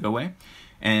Acne to Go Away.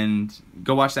 And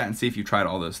go watch that and see if you tried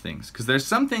all those things. Because there's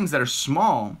some things that are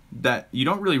small that you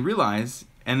don't really realize,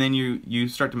 and then you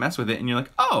start to mess with it, and you're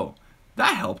like, oh,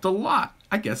 that helped a lot.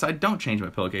 I guess I don't change my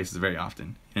pillowcases very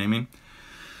often. You know what I mean?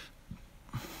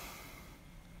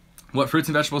 What fruits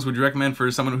and vegetables would you recommend for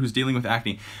someone who's dealing with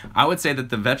acne? I would say that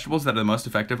the vegetables that are the most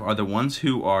effective are the ones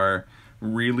who are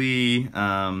really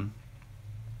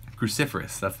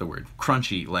cruciferous. That's the word.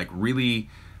 Crunchy, like really.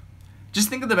 Just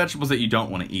think of the vegetables that you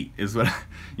don't want to eat, is what,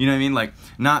 you know what I mean? Like,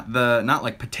 not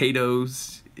like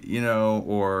potatoes, you know,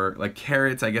 or like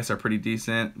carrots, I guess, are pretty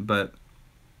decent, but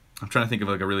I'm trying to think of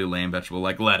like a really lame vegetable,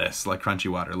 like lettuce, like crunchy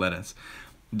water lettuce.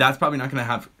 That's probably not going to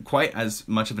have quite as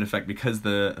much of an effect, because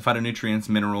the phytonutrients,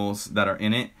 minerals that are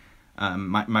in it,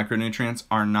 micronutrients,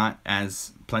 are not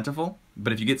as plentiful.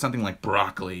 But if you get something like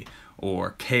broccoli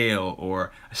or kale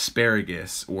or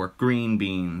asparagus or green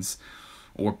beans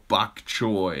or bok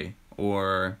choy,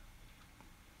 or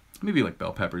maybe like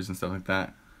bell peppers and stuff like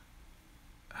that,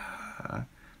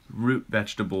 root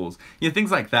vegetables, yeah, things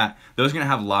like that, those are going to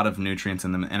have a lot of nutrients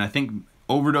in them. And I think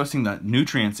overdosing the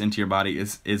nutrients into your body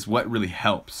is what really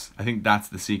helps. I think that's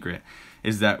the secret,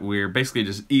 is that we're basically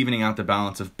just evening out the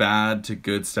balance of bad to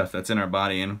good stuff that's in our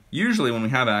body. And usually when we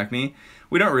have acne,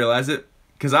 we don't realize it.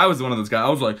 Because I was one of those guys, I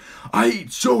was like, I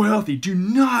eat so healthy. Do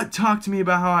not talk to me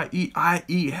about how I eat. I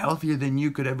eat healthier than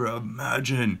you could ever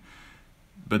imagine.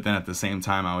 But then at the same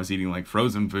time, I was eating like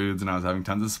frozen foods, and I was having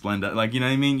tons of Splenda. Like, you know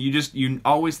what I mean? You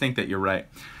always think that you're right.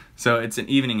 So it's an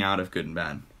evening out of good and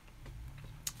bad.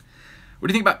 What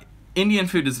do you think about Indian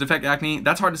food? Does it affect acne?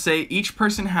 That's hard to say. Each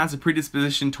person has a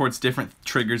predisposition towards different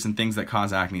triggers and things that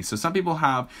cause acne. So some people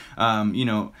have, you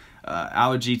know,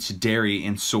 allergy to dairy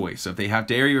and soy. So if they have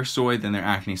dairy or soy, then their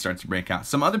acne starts to break out.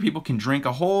 Some other people can drink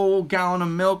a whole gallon of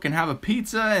milk and have a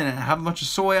pizza and have a bunch of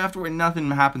soy afterward, and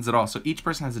nothing happens at all. So each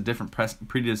person has a different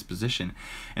predisposition.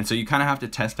 And so you kind of have to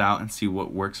test out and see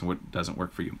what works and what doesn't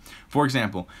work for you. For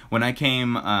example, when I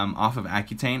came off of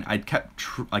Accutane, I kept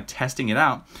testing it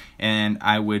out, and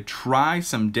I would try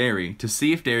some dairy to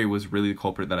see if dairy was really the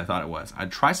culprit that I thought it was.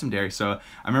 I'd try some dairy. So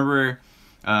I remember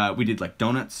we did like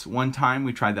donuts one time.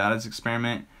 We tried that as an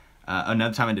experiment.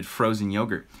 Another time I did frozen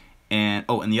yogurt. And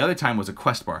the other time was a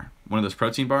Quest bar, one of those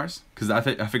protein bars, because I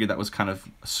figured that was kind of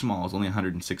small. It was only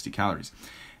 160 calories.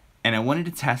 And I wanted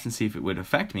to test and see if it would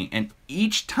affect me. And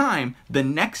each time, the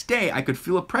next day, I could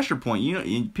feel a pressure point. You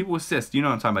know, people with cysts, you know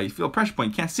what I'm talking about. You feel a pressure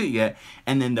point, you can't see it yet.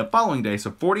 And then the following day,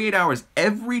 so 48 hours,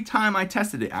 every time I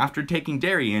tested it after taking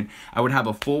dairy in, I would have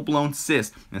a full-blown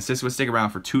cyst. And the cyst would stick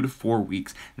around for 2 to 4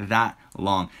 weeks, that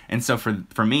long. And so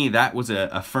for me, that was a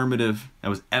affirmative, that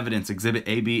was evidence, exhibit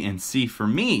A, B, and C for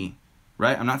me.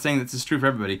 Right? I'm not saying this is true for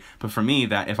everybody, but for me,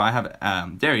 that if I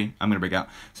have dairy, I'm going to break out.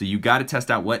 So you got to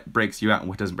test out what breaks you out and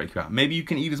what doesn't break you out. Maybe you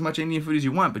can eat as much Indian food as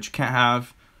you want, but you can't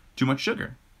have too much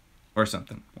sugar or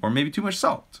something. Or maybe too much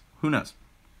salt. Who knows?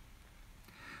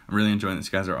 I'm really enjoying this.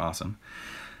 You guys are awesome.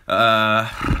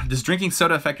 Does drinking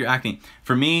soda affect your acne?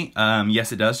 For me,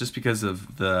 yes, it does, just because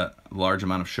of the large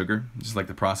amount of sugar, just like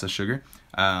the processed sugar.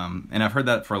 And I've heard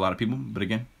that for a lot of people, but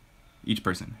again, each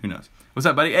person, who knows? What's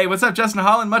up, buddy? Hey, what's up, Justin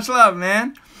Holland? Much love,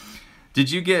 man.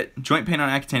 Did you get joint pain on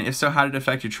Accutane? If so, how did it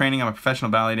affect your training? I'm a professional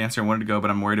ballet dancer and wanted to go,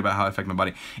 but I'm worried about how it affects my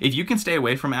body. If you can stay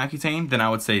away from Accutane, then I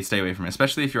would say stay away from it,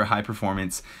 especially if you're a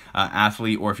high-performance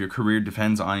athlete or if your career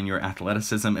depends on your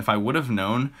athleticism. If I would have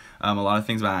known a lot of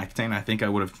things about Accutane, I think I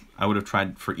would have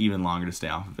tried for even longer to stay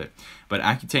off of it. But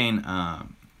Accutane,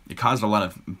 it caused a lot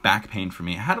of back pain for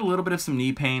me. I had a little bit of some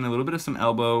knee pain, a little bit of some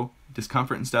elbow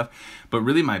discomfort and stuff, but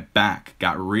really my back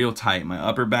got real tight. My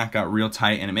upper back got real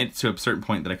tight, and it made it to a certain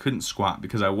point that I couldn't squat,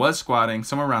 because I was squatting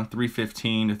somewhere around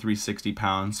 315 to 360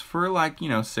 pounds for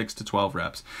 6 to 12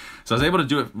 reps. So I was able to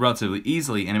do it relatively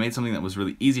easily, and it made something that was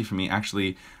really easy for me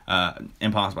actually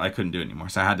impossible. I couldn't do it anymore,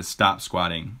 so I had to stop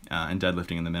squatting and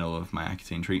deadlifting in the middle of my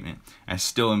Accutane treatment. I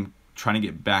still am trying to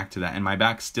get back to that, and my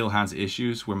back still has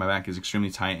issues where my back is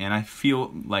extremely tight, and I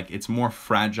feel like it's more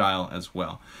fragile as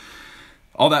well.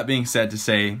 All that being said, to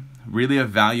say, really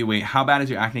evaluate how bad is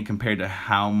your acne compared to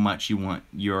how much you want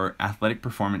your athletic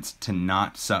performance to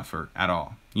not suffer at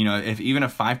all. You know, if even a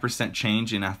 5%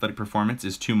 change in athletic performance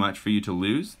is too much for you to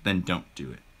lose, then don't do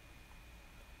it.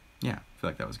 Yeah, I feel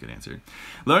like that was a good answer.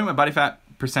 Lowering my body fat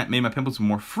percent made my pimples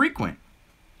more frequent.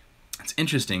 It's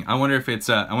interesting. I wonder if it's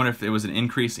I wonder if it was an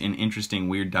increase in interesting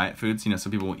weird diet foods. You know,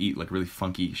 some people will eat like really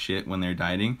funky shit when they're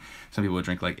dieting. Some people will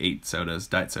drink like 8 sodas,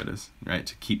 diet sodas, right,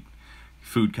 to keep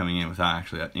food coming in without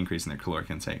actually increasing their caloric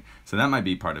intake. So that might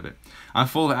be part of it. I'm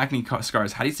full of acne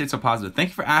scars. How do you stay so positive? Thank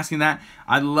you for asking that.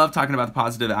 I love talking about the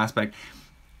positive aspect.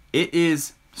 It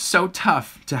is so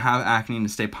tough to have acne and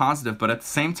to stay positive, but at the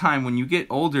same time, when you get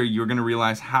older, you're going to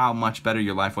realize how much better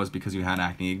your life was because you had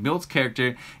acne. It builds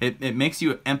character. It makes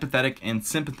you empathetic and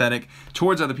sympathetic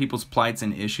towards other people's plights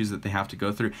and issues that they have to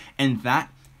go through. And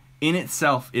that in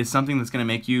itself is something that's going to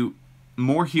make you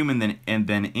more human than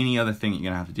any other thing you're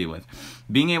going to have to deal with.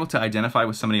 Being able to identify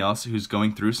with somebody else who's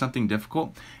going through something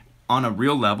difficult on a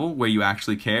real level where you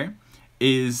actually care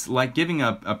is like giving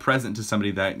a present to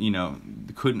somebody that, you know,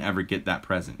 couldn't ever get that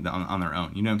present on their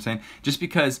own. You know what I'm saying? Just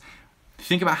because,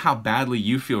 think about how badly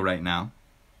you feel right now,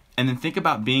 and then think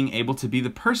about being able to be the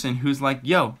person who's like,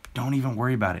 yo, don't even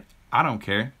worry about it. I don't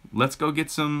care. Let's go get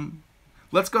some...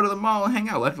 Let's go to the mall and hang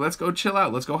out. Let's go chill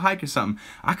out. Let's go hike or something.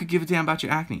 I could give a damn about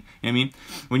your acne. You know what I mean?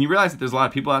 When you realize that there's a lot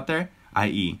of people out there,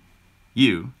 i.e.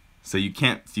 you, so you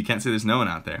can't say there's no one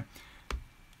out there.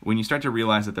 When you start to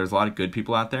realize that there's a lot of good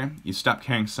people out there, you stop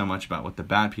caring so much about what the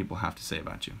bad people have to say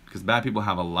about you. Because bad people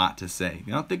have a lot to say.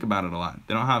 They don't think about it a lot.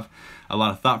 They don't have a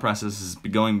lot of thought processes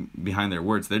going behind their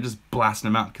words. They're just blasting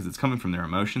them out because it's coming from their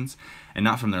emotions and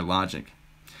not from their logic.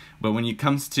 But when it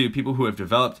comes to people who have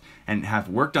developed and have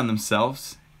worked on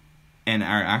themselves and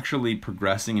are actually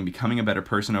progressing and becoming a better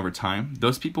person over time,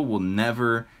 those people will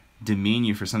never demean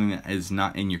you for something that is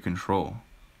not in your control.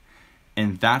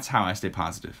 And that's how I stay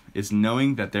positive, is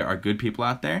knowing that there are good people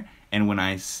out there, and when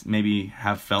I maybe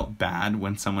have felt bad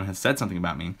when someone has said something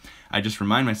about me, I just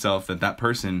remind myself that that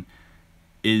person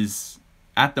is,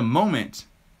 at the moment,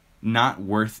 not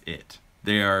worth it.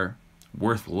 They are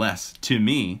worth less to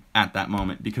me at that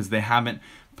moment because they haven't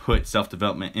put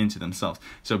self-development into themselves.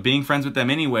 So being friends with them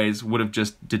anyways would have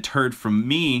just deterred from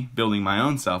me building my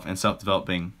own self and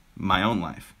self-developing my own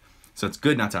life. So it's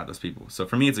good not to have those people. So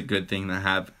for me, it's a good thing to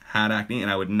have had acne, and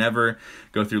I would never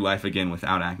go through life again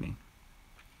without acne.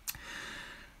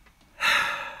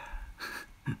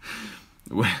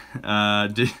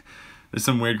 There's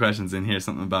some weird questions in here.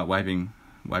 Something about wiping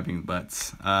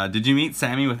butts. Did you meet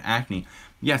Sammy with acne?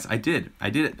 Yes, I did.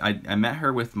 I met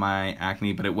her with my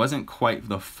acne, but it wasn't quite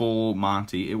the full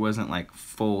Monty. It wasn't like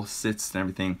full cysts and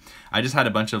everything. I just had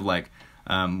a bunch of like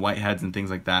whiteheads and things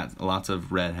like that. Lots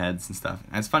of redheads and stuff.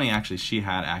 And it's funny, actually, she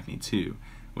had acne too,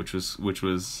 which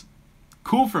was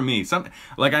cool for me.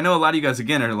 Like, I know a lot of you guys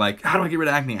again are like, how do I get rid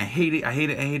of acne? I hate it. I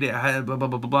hate it. I hate it. Blah blah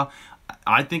blah blah blah.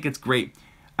 I think it's great.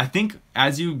 I think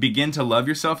as you begin to love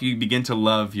yourself, you begin to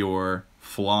love your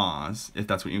flaws, if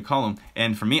that's what you call them.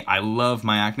 And for me, I love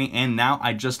my acne, and now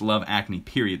I just love acne,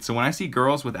 period. So when I see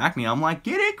girls with acne, I'm like,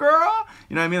 get it, girl!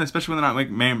 You know what I mean? Especially when they're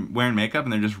not wearing makeup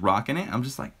and they're just rocking it. I'm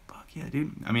just like, fuck yeah,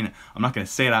 dude. I mean, I'm not going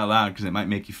to say it out loud because it might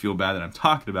make you feel bad that I'm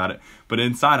talking about it, but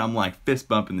inside I'm like fist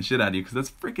bumping the shit out of you because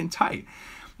that's freaking tight.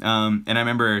 And I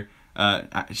remember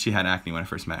she had acne when I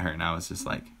first met her, and I was just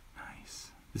like,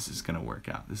 nice. This is going to work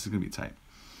out. This is going to be tight.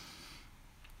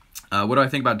 What do I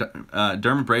think about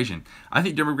dermabrasion? I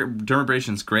think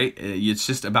dermabrasion is great. It's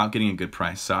just about getting a good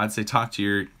price. So I'd say talk to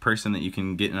your person that you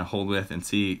can get in a hold with and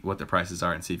see what the prices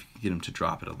are and see if you can get them to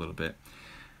drop it a little bit.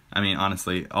 I mean,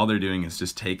 honestly, all they're doing is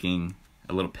just taking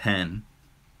a little pen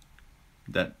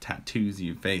that tattoos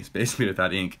your face, basically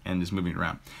without ink, and just moving it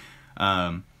around.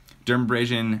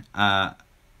 Dermabrasion, I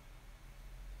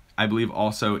believe,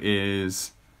 also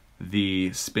is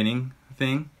the spinning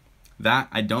thing. That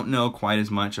I don't know quite as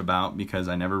much about because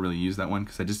I never really used that one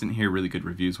because I just didn't hear really good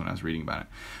reviews when I was reading about it.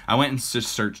 I went and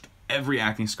just searched every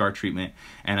acne scar treatment,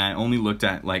 and I only looked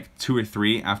at like 2 or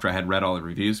 3 after I had read all the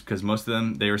reviews, because most of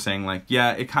them, they were saying like,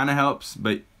 yeah, it kind of helps,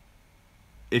 but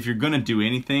if you're gonna do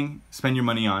anything, spend your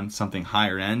money on something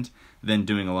higher end than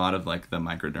doing a lot of like the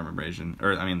microdermabrasion,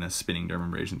 or I mean the spinning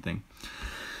dermabrasion thing.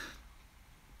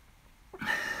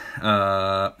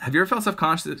 Have you ever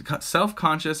felt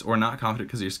self-conscious or not confident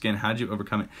because of your skin? How did you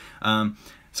overcome it?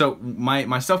 So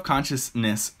my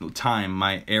self-consciousness time,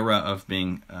 my era of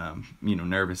being,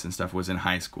 nervous and stuff was in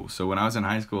high school. So when I was in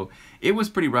high school, it was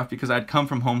pretty rough because I'd come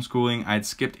from homeschooling. I'd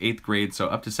skipped 8th grade. So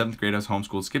up to 7th grade, I was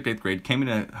homeschooled, skipped 8th grade, came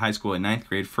into high school at 9th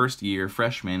grade, first year,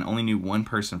 freshman, only knew one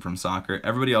person from soccer.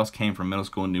 Everybody else came from middle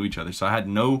school and knew each other. So I had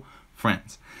no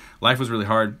friends. Life was really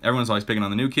hard. Everyone's always picking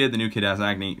on the new kid. The new kid has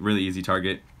acne, really easy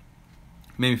target.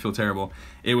 Made me feel terrible.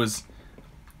 It was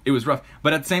rough,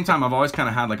 but at the same time, I've always kind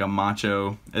of had like a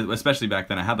macho, especially back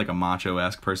then, I had like a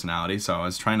macho-esque personality, so I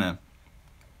was trying to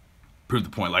prove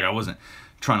the point. Like, I wasn't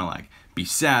trying to like be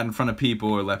sad in front of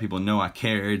people or let people know I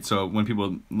cared. So when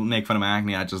people make fun of my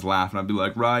acne, I'd just laugh and I'd be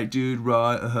like, right, dude,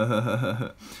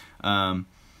 right. But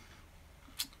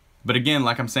again,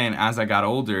 like I'm saying, as I got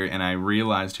older and I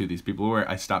realized who these people were,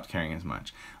 I stopped caring as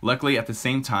much. Luckily, at the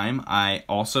same time, I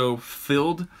also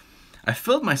filled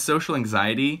my social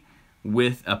anxiety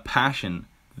with a passion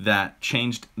that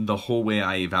changed the whole way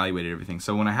I evaluated everything.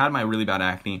 So when I had my really bad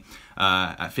acne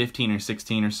at 15 or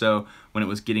 16 or so, when it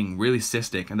was getting really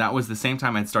cystic, and that was the same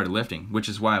time I'd started lifting, which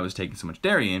is why I was taking so much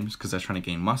dairy in, because I was trying to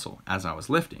gain muscle as I was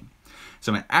lifting.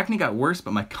 So my acne got worse,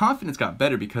 but my confidence got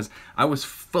better because I was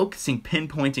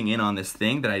pinpointing in on this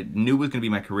thing that I knew was going to be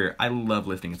my career. I love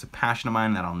lifting. It's a passion of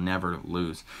mine that I'll never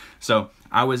lose. So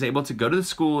I was able to go to the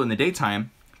school in the daytime,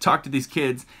 talk to these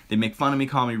kids. They make fun of me,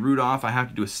 call me Rudolph. I have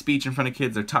to do a speech in front of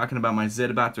kids. They're talking about my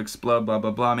zit about to explode, blah, blah,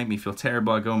 blah, make me feel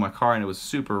terrible. I go in my car and it was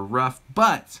super rough.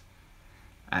 But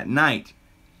at night,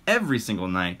 every single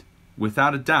night,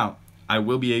 without a doubt, I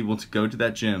will be able to go to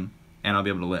that gym and I'll be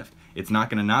able to lift. It's not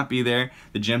going to not be there.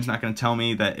 The gym's not going to tell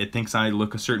me that it thinks I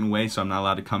look a certain way, so I'm not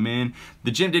allowed to come in.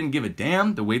 The gym didn't give a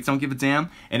damn. The weights don't give a damn.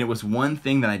 And it was one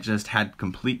thing that I just had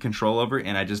complete control over,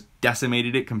 and I just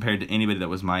decimated it compared to anybody that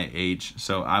was my age.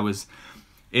 So I was,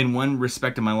 in one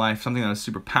respect of my life, something that I was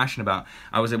super passionate about,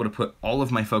 I was able to put all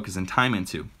of my focus and time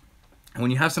into. And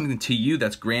when you have something to you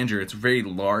that's grandeur, it's very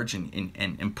large and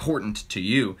important to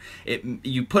you,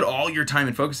 you put all your time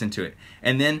and focus into it.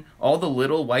 And then all the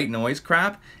little white noise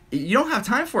crap, you don't have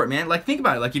time for it, man. Like, think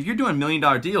about it. Like, if you're doing $1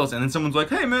 million deals and then someone's like,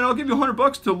 hey, man, I'll give you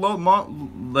 $100 to mow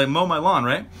my lawn,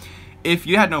 right? If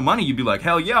you had no money, you'd be like,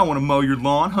 hell yeah, I want to mow your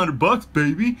lawn, $100,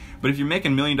 baby. But if you're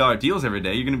making $1 million deals every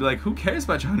day, you're going to be like, who cares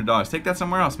about your $100? Take that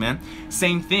somewhere else, man.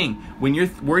 Same thing. When you're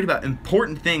worried about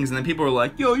important things and then people are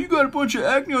like, yo, you got a bunch of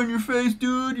acne on your face,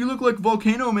 dude. You look like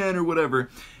Volcano Man or whatever.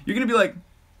 You're going to be like,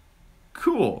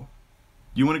 cool.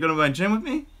 You want to go to my gym with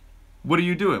me? What are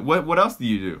you doing? What else do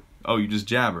you do? Oh, you just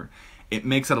jabber. it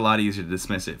makes it a lot easier to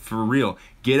dismiss it. For real,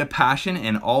 get a passion,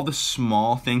 and all the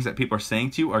small things that people are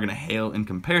saying to you are going to hail in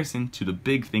comparison to the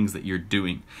big things that you're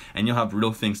doing. And you'll have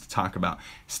real things to talk about,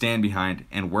 stand behind,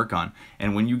 and work on.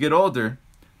 And when you get older,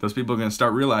 those people are going to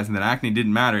start realizing that acne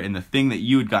didn't matter, and the thing that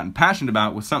you had gotten passionate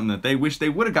about was something that they wish they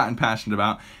would have gotten passionate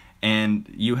about, and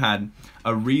you had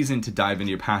a reason to dive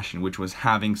into your passion, which was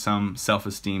having some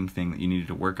self-esteem thing that you needed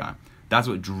to work on. That's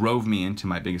what drove me into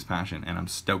my biggest passion, and I'm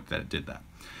stoked that it did that.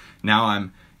 Now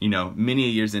I'm, you know, many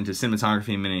years into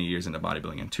cinematography, many years into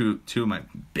bodybuilding, and two of my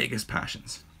biggest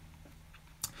passions.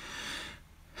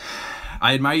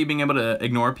 I admire you being able to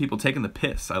ignore people taking the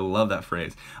piss. I love that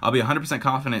phrase. I'll be 100%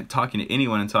 confident talking to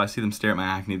anyone until I see them stare at my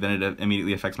acne. Then it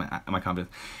immediately affects my confidence.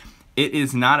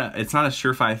 It's not a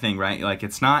surefire thing, right? Like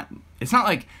it's not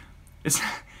like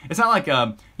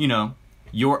you know,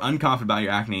 you're unconfident about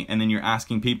your acne, and then you're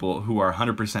asking people who are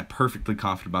 100% perfectly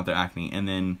confident about their acne, and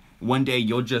then one day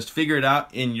you'll just figure it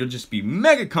out and you'll just be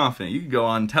mega confident. You can go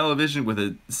on television with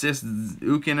a cis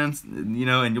ukin, you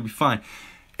know, and you'll be fine.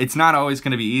 It's not always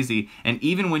going to be easy. And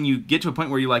even when you get to a point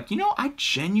where you're like, you know, I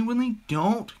genuinely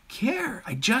don't care.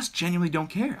 I just genuinely don't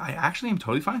care. I actually am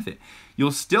totally fine with it.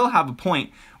 You'll still have a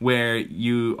point where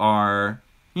you are,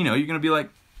 you know, you're going to be like,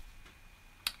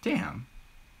 damn,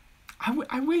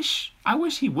 I wish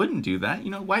he wouldn't do that. You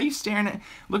know, why are you staring at,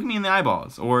 look at me in the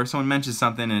eyeballs? Or someone mentions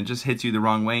something and it just hits you the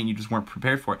wrong way and you just weren't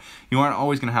prepared for it. You aren't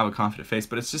always going to have a confident face,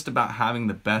 but it's just about having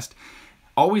the best,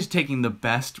 always taking the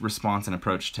best response and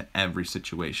approach to every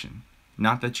situation.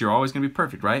 Not that you're always going to be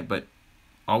perfect, right? But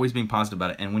always being positive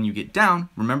about it. And when you get down,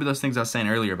 remember those things I was saying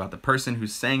earlier about the person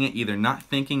who's saying it, either not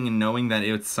thinking and knowing that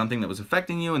it's something that was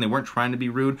affecting you and they weren't trying to be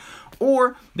rude,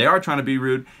 or they are trying to be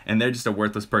rude and they're just a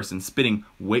worthless person spitting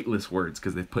weightless words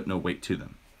because they've put no weight to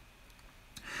them.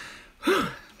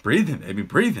 Breathing, baby,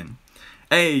 breathing.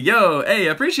 Hey, yo, hey,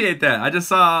 appreciate that. I just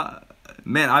saw,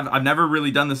 man, I've never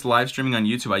really done this live streaming on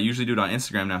YouTube. I usually do it on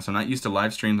Instagram now, so I'm not used to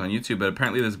live streams on YouTube, but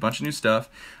apparently there's a bunch of new stuff.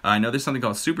 I know there's something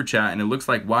called Super Chat, and it looks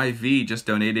like YV just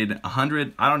donated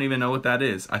 100. I don't even know what that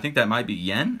is. I think that might be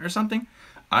yen or something.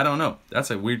 I don't know. That's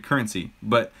a weird currency,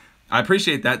 but I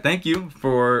appreciate that. Thank you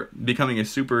for becoming a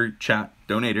Super Chat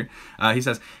donator. He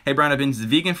says, hey Brian, I've been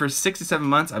vegan for 6 to 7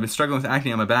 months. I've been struggling with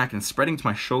acne on my back and spreading to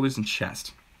my shoulders and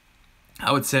chest.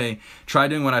 I would say try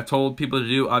doing what I've told people to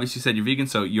do. Obviously you said you're vegan,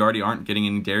 so you already aren't getting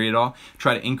any dairy at all.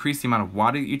 Try to increase the amount of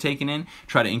water that you're taking in.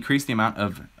 Try to increase the amount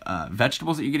of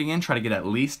vegetables that you're getting in. Try to get at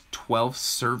least 12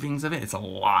 servings of it. It's a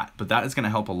lot, but that is going to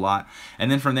help a lot. And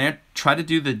then from there, try to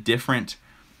do the different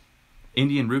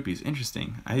Indian rupees.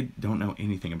 Interesting. I don't know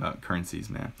anything about currencies,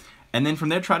 man. And then from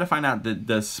there, try to find out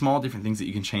the small different things that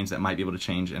you can change that might be able to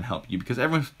change and help you, because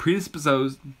everyone's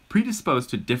predisposed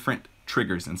to different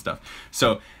triggers and stuff.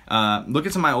 So look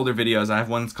at some of my older videos. I have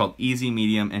one that's called Easy,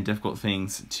 Medium, and Difficult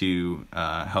Things to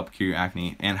help cure your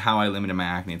acne, and How I Limited My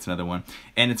Acne. It's another one.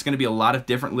 And it's going to be a lot of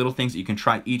different little things that you can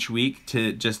try each week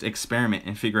to just experiment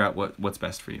and figure out what's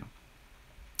best for you.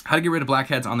 How to get rid of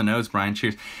blackheads on the nose, Brian.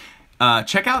 Cheers.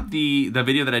 Check out the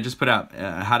video that I just put out,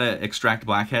 How to Extract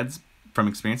Blackheads from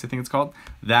Experience, I think it's called.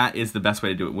 That is the best way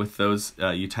to do it. With those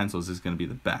utensils is going to be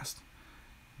the best.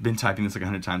 Been typing this like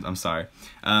 100 times, I'm sorry.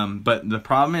 But the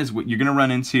problem is you're going to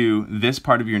run into this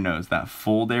part of your nose, that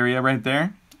fold area right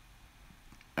there,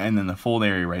 and then the fold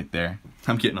area right there.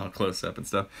 I'm getting all close up and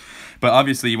stuff. But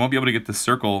obviously you won't be able to get the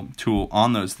circle tool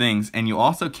on those things, and you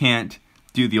also can't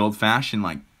do the old-fashioned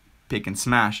like pick and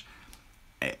smash.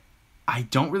 I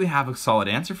don't really have a solid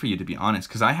answer for you, to be honest,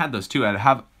 because I had those too. I'd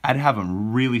have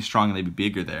them really strong and they'd be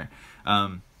bigger there.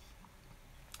 And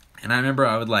I remember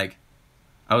I would like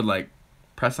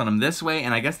press on them this way,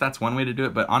 and I guess that's one way to do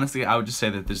it, but honestly I would just say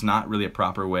that there's not really a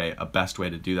proper way, a best way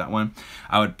to do that one.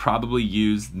 I would probably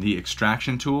use the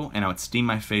extraction tool, and I would steam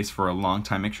my face for a long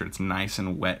time, make sure it's nice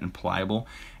and wet and pliable,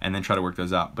 and then try to work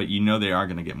those out. But you know they are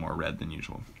going to get more red than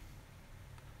usual.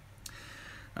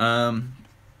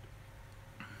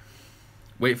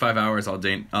 Wait 5 hours, I'll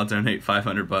donate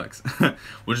 500 bucks.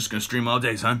 We're just gonna stream all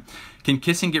day, son. Can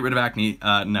kissing get rid of acne?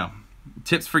 No.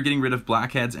 Tips for getting rid of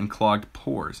blackheads and clogged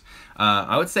pores.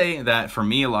 I would say that for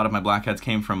me, a lot of my blackheads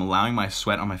came from allowing my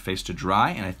sweat on my face to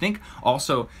dry, and I think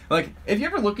also, like, if you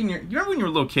ever look in you remember when you were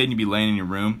a little kid and you'd be laying in your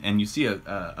room and you see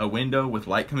a window with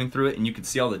light coming through it, and you could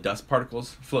see all the dust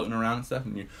particles floating around and stuff,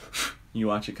 and you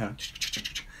watch it kind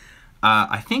of.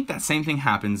 I think that same thing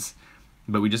happens,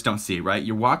 but we just don't see it, right?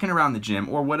 You're walking around the gym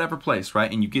or whatever place, right?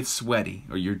 And you get sweaty,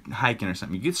 or you're hiking or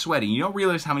something. You get sweaty, and you don't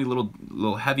realize how many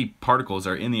little heavy particles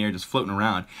are in the air just floating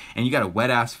around, and you got a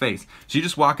wet-ass face. So you're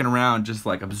just walking around just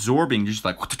like absorbing, just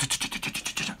like,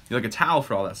 you're like a towel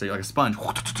for all that, so you're like a sponge,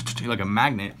 you're like a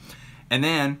magnet. And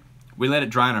then we let it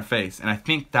dry on our face, and I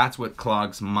think that's what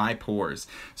clogs my pores.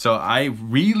 So I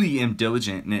really am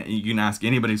diligent, and you can ask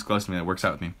anybody who's close to me that works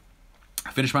out with me.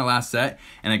 I finish my last set,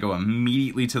 and I go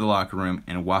immediately to the locker room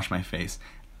and wash my face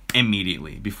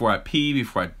immediately. Before I pee,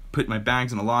 before I put my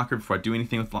bags in the locker, before I do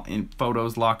anything with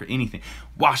photos, locker, anything.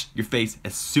 Wash your face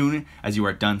as soon as you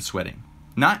are done sweating.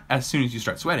 Not as soon as you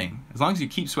start sweating. As long as you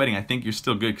keep sweating, I think you're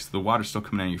still good because the water's still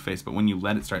coming out of your face. But when you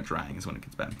let it start drying is when it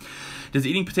gets bad. Does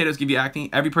eating potatoes give you acne?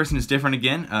 Every person is different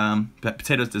again. But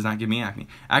potatoes does not give me acne.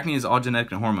 Acne is all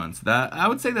genetic and hormones. I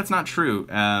would say that's not true.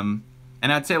 And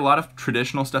I'd say a lot of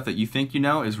traditional stuff that you think you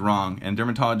know is wrong. And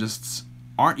dermatologists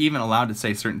aren't even allowed to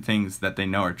say certain things that they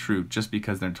know are true just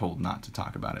because they're told not to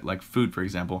talk about it. Like food, for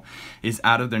example, is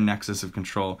out of their nexus of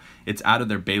control. It's out of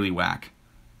their bailiwick.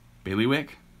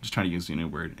 Bailiwick? Just trying to use a new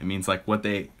word. It means like what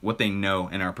they know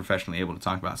and are professionally able to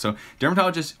talk about. So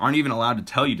dermatologists aren't even allowed to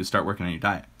tell you to start working on your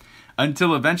diet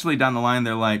until eventually down the line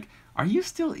they're like, are you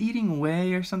still eating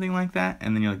whey or something like that?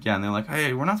 And then you're like, yeah. And they're like,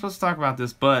 hey, we're not supposed to talk about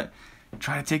this, but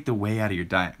try to take the whey out of your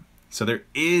diet. So there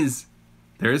is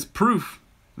proof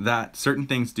that certain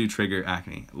things do trigger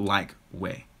acne, like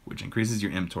whey, which increases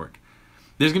your mTOR.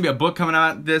 There's going to be a book coming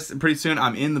out this pretty soon.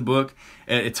 I'm in the book.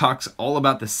 It talks all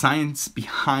about the science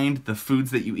behind the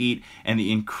foods that you eat and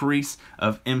the increase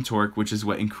of mTOR, which is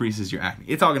what increases your acne.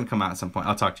 It's all going to come out at some point.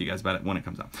 I'll talk to you guys about it when it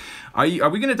comes out. Are we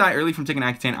going to die early from taking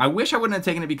Accutane? I wish I wouldn't have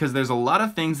taken it because there's a lot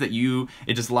of things that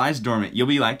it just lies dormant. You'll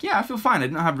be like, yeah, I feel fine. I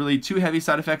didn't have really too heavy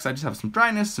side effects. I just have some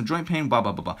dryness, some joint pain, blah,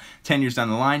 blah, blah, blah. 10 years down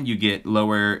the line, you get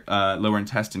lower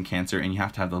intestine cancer, and you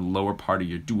have to have the lower part of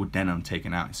your duodenum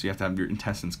taken out. So you have to have your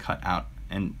intestines cut out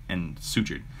and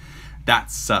sutured.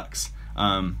 That sucks.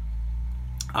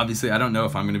 Obviously, I don't know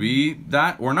if I'm going to be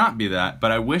that or not be that,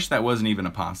 but I wish that wasn't even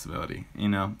a possibility, you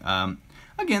know.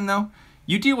 Again, though,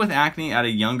 you deal with acne at a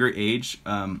younger age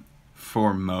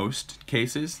for most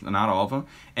cases, not all of them.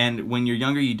 And when you're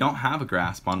younger, you don't have a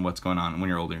grasp on what's going on when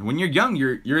you're older. When you're young,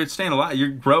 you're staying alive. You're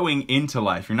growing into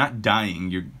life. You're not dying.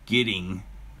 You're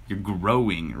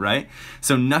growing, right?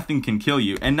 So nothing can kill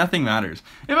you, and nothing matters.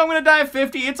 If I'm gonna die at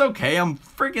 50, it's okay. I'm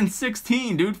freaking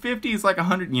 16, dude. 50 is like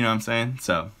 100, you know what I'm saying?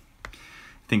 So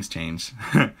things change.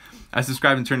 I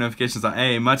subscribe and turn notifications on.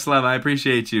 Hey, much love. I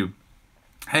appreciate you.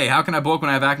 Hey, how can I bulk when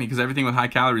I have acne? Because everything with high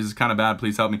calories is kind of bad.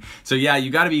 Please help me. So yeah, you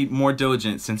got to be more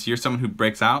diligent since you're someone who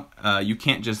breaks out. You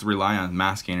can't just rely on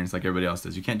mass gainers like everybody else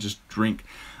does. You can't just drink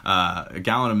a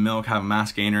gallon of milk, have a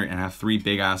mass gainer, and have 3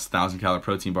 big ass 1,000-calorie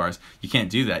protein bars. You can't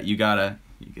do that. You gotta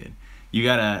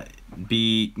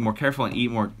be more careful and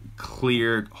eat more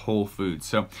clear whole foods.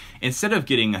 So instead of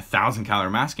getting a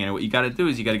 1,000-calorie mass gainer, what you gotta do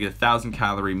is you gotta get a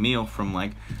 1,000-calorie meal from,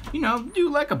 like, you know,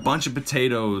 do like a bunch of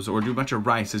potatoes or do a bunch of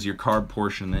rice as your carb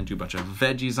portion, then do a bunch of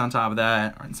veggies on top of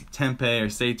that, or some tempeh or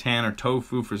seitan or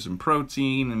tofu for some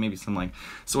protein, and maybe some like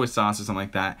soy sauce or something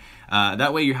like that.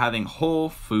 That way you're having whole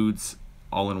foods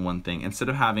all in one thing instead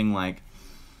of having, like,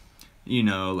 you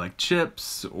know, like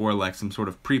chips or like some sort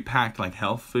of pre-packed like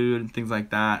health food and things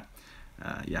like that.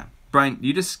 Yeah. Brian,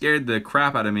 you just scared the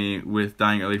crap out of me with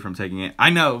dying early from taking it. I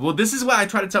know. Well, this is why I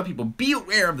try to tell people, be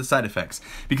aware of the side effects.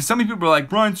 Because some people are like,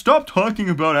 Brian, stop talking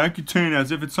about Accutane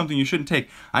as if it's something you shouldn't take.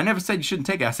 I never said you shouldn't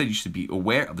take it. I said you should be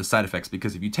aware of the side effects.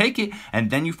 Because if you take it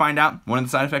and then you find out one of the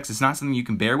side effects is not something you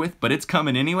can bear with, but it's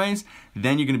coming anyways,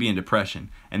 then you're going to be in depression.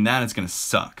 And that is going to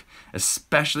suck.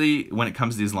 Especially when it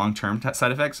comes to these long-term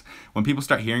side effects. When people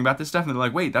start hearing about this stuff and they're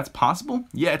like, wait, that's possible?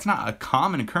 Yeah, it's not a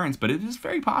common occurrence, but it is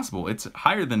very possible. It's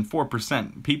higher than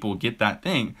 4% people get that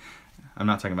thing. I'm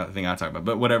not talking about the thing I talk about,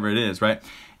 but whatever it is, right?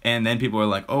 And then people are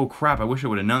like, oh crap, I wish I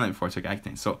would have known that before I took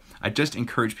Accutane. So I just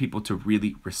encourage people to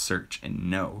really research and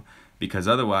know, because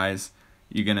otherwise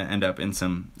you're going to end up in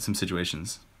some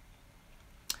situations.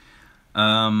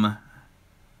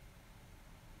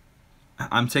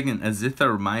 I'm taking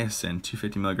azithromycin,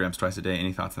 250 milligrams twice a day.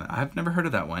 Any thoughts on that? I've never heard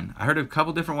of that one. I heard of a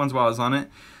couple different ones while I was on it,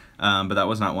 but that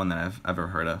was not one that I've ever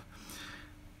heard of.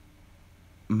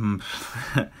 My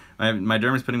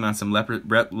derm is putting me on some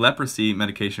leprosy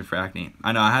medication for acne.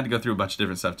 I know, I had to go through a bunch of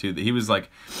different stuff too. He was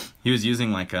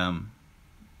using like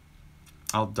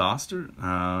aldoster.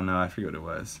 Oh no, I forget what it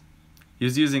was. He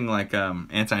was using like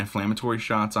anti-inflammatory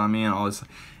shots on me and all this,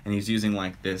 and he's using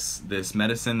like this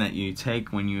medicine that you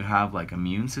take when you have like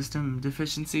immune system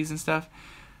deficiencies and stuff.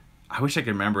 I wish I could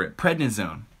remember it.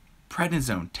 Prednisone.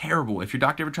 Prednisone, terrible. If your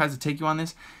doctor ever tries to take you on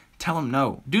this, tell him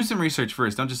no. Do some research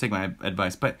first. Don't just take my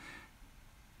advice, but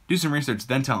do some research,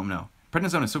 then tell him no.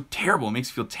 Prednisone is so terrible. It makes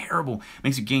you feel terrible. It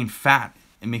makes you gain fat.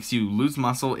 It makes you lose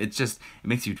muscle. It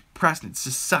makes you depressed. It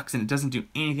just sucks, and it doesn't do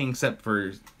anything except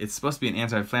for, it's supposed to be an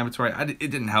anti-inflammatory. It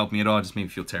didn't help me at all. It just made me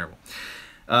feel terrible.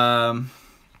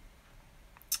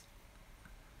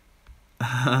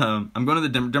 I'm going to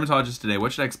the dermatologist today.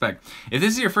 What should I expect? If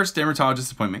this is your first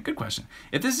dermatologist appointment, good question.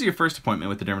 If this is your first appointment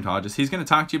with the dermatologist, he's going to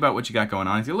talk to you about what you got going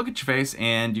on. He's going to look at your face,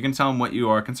 and you're going to tell him what you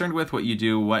are concerned with, what you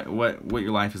do, what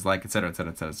your life is like, etc.,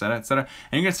 etc., etc., etc., etc.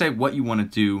 And you're going to say what you want to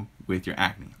do with your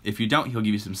acne. If you don't, he'll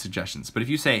give you some suggestions. But if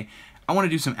you say, I want to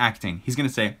do some Accutane, he's going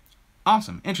to say,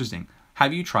 awesome, interesting.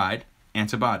 Have you tried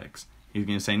antibiotics? You're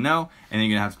going to say no, and then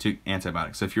you're going to have to take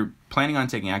antibiotics. So if you're planning on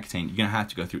taking Accutane, you're going to have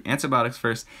to go through antibiotics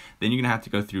first. Then you're going to have to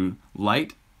go through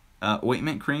light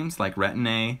ointment creams like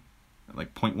Redness,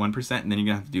 like 0.1%. And then you're going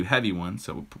to have to do heavy ones,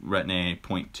 so Redness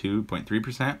 0.2,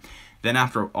 0.3%. Then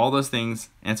after all those things,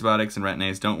 antibiotics and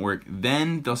Redness don't work,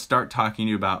 then they'll start talking to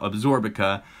you about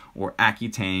Absorbica or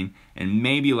Accutane and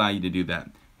maybe allow you to do that.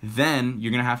 Then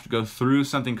you're going to have to go through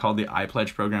something called the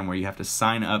iPledge program, where you have to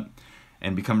sign up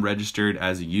and become registered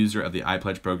as a user of the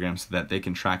iPledge program so that they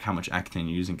can track how much Accutane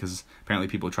you're using, because apparently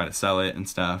people try to sell it and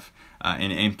stuff,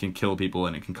 and it can kill people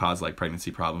and it can cause like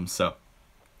pregnancy problems. So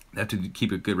they have to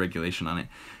keep a good regulation on it.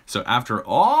 So after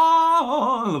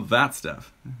all of that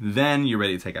stuff, then you're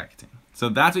ready to take Accutane. So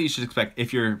that's what you should expect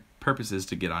if your purpose is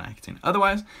to get on Accutane.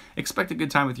 Otherwise, expect a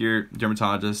good time with your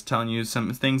dermatologist telling you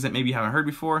some things that maybe you haven't heard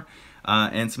before,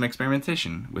 and some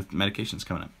experimentation with medications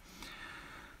coming up.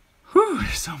 Whew,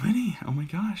 there's so many. Oh my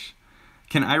gosh.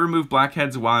 Can I remove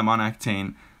blackheads while I'm on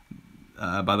Accutane?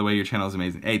 By the way, your channel is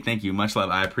amazing. Hey, thank you. Much love.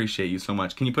 I appreciate you so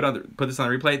much. Can you put this on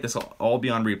replay? This will all be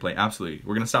on replay. Absolutely.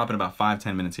 We're going to stop in about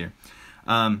 5-10 minutes here.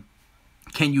 Can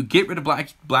you get rid of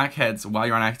blackheads while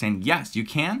you're on Accutane? Yes, you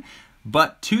can.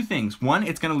 But two things. One,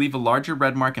 it's going to leave a larger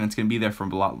red mark and it's going to be there for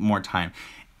a lot more time.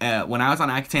 When I was on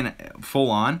Accutane full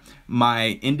on,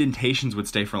 my indentations would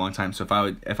stay for a long time. So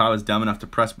if I was dumb enough to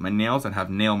press my nails, I'd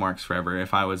have nail marks forever.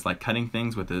 If I was like cutting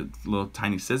things with the little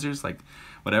tiny scissors, like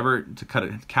whatever, to cut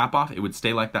a cap off, it would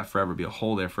stay like that forever, be a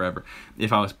hole there forever.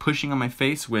 If I was pushing on my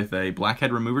face with a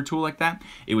blackhead remover tool like that,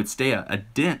 it would stay a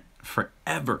dent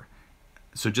forever.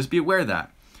 So just be aware of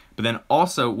that. But then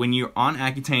also, when you're on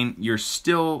Accutane, you're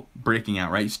still breaking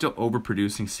out, right? You're still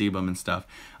overproducing sebum and stuff.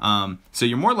 So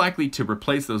you're more likely to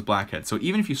replace those blackheads. So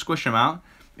even if you squish them out,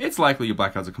 it's likely your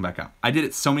blackheads will come back out. I did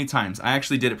it so many times. I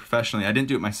actually did it professionally. I didn't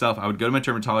do it myself. I would go to my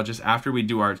dermatologist after we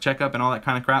do our checkup and all that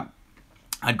kind of crap.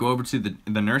 I'd go over to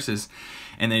the nurses,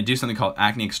 and they do something called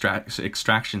acne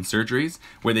extraction surgeries,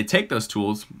 where they take those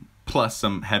tools, plus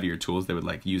some heavier tools. They would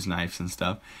like use knives and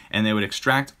stuff, and they would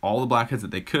extract all the blackheads that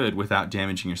they could without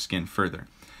damaging your skin further.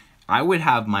 I would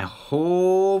have my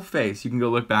whole face, you can go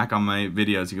look back on my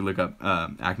videos, you can look up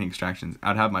acne extractions.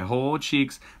 I'd have my whole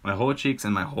cheeks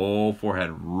and my whole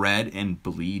forehead red and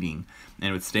bleeding, and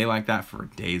it would stay like that for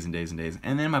days and days and days,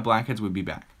 and then my blackheads would be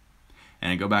back.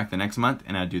 And I'd go back the next month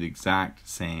and I'd do the exact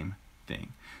same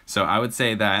thing. So I would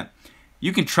say that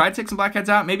you can try to take some blackheads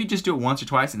out, maybe just do it once or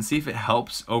twice and see if it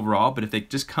helps overall. But if they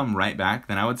just come right back,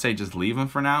 then I would say just leave them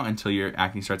for now until your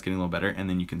acne starts getting a little better,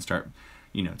 and then you can start,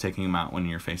 you know, taking them out when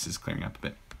your face is clearing up a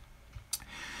bit.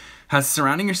 Has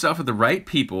surrounding yourself with the right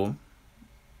people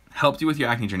helped you with your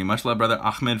acne journey? Much love, brother.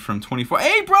 Ahmed from 24.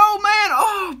 Hey, bro, man.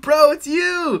 Oh, bro, it's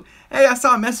you. Hey, I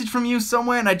saw a message from you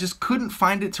somewhere, and I just couldn't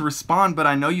find it to respond, but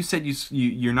I know you said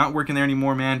you're not working there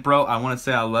anymore, man. Bro, I want to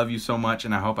say I love you so much,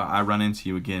 and I hope I run into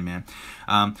you again, man.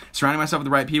 Surrounding myself with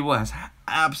the right people has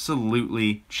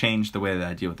absolutely changed the way that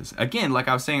I deal with this. Again, like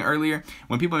I was saying earlier,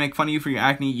 when people make fun of you for your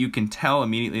acne, you can tell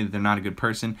immediately that they're not a good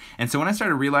person. And so when I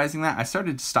started realizing that, I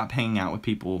started to stop hanging out with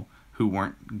people who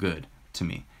weren't good to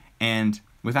me. And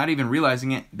without even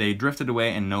realizing it, they drifted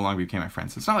away and no longer became my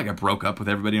friends. So it's not like I broke up with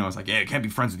everybody and I was like, yeah, I can't be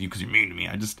friends with you because you're mean to me.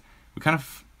 We kind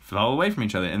of fell away from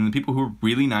each other. And the people who were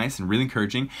really nice and really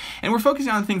encouraging, and we're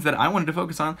focusing on things that I wanted to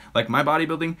focus on, like my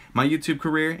bodybuilding, my YouTube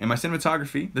career, and my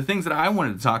cinematography, the things that I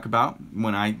wanted to talk about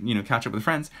when I, catch up with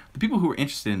friends. The people who were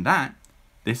interested in that,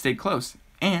 they stayed close.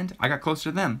 And I got closer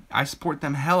to them. I support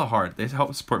them hella hard. They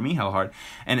help support me hella hard.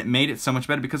 And it made it so much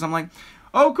better because I'm like,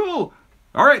 oh, cool.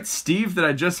 All right, Steve that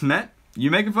I just met,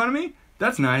 you making fun of me?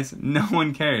 That's nice. No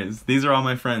one cares. These are all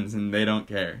my friends and they don't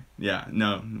care. Yeah,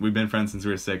 no, we've been friends since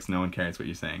we were 6. No one cares what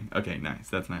you're saying. Okay, nice.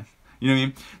 That's nice. You know what I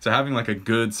mean? So having like a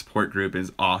good support group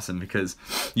is awesome because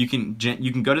you can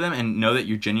go to them and know that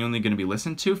you're genuinely going to be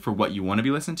listened to for what you want to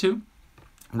be listened to,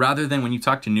 rather than when you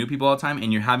talk to new people all the time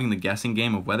and you're having the guessing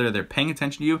game of whether they're paying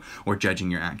attention to you or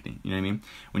judging your acne. You know what I mean?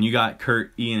 When you got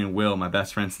Kurt, Ian, and Will, my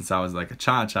best friends since I was like a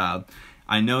child,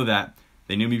 I know that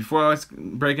they knew me before I was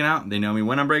breaking out. They know me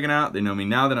when I'm breaking out. They know me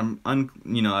now that I'm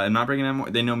not breaking out anymore.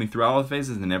 They know me through all the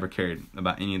phases. They never cared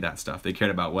about any of that stuff. They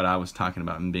cared about what I was talking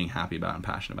about and being happy about and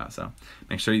passionate about. So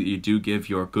make sure that you do give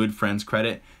your good friends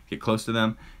credit. Get close to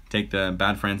them. Take the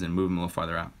bad friends and move them a little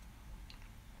farther out.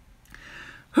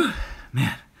 Whew,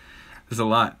 man, there's a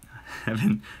lot. I've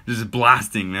been just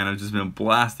blasting, man. I've just been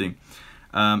blasting.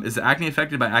 Is acne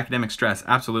affected by academic stress?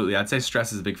 Absolutely. I'd say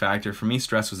stress is a big factor. For me,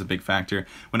 stress was a big factor.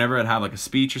 Whenever I'd have like a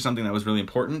speech or something that was really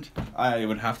important, I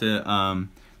would have to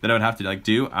like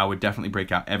do, I would definitely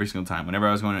break out every single time. Whenever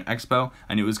I was going to an expo,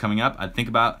 I knew it was coming up. I'd think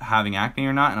about having acne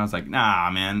or not, and I was like,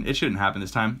 nah, man, it shouldn't happen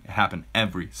this time. It happened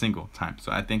every single time.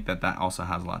 So I think that also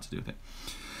has a lot to do with it.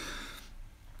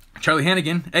 Charlie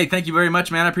Hannigan, hey, thank you very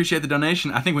much, man. I appreciate the donation.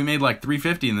 I think we made like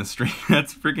 $3.50 in this stream.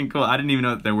 That's freaking cool. I didn't even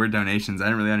know that there were donations. I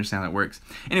didn't really understand how that works.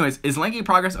 Anyways, is Lanky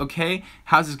Progress okay?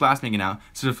 How's his glass making out?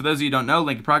 So for those of you who don't know,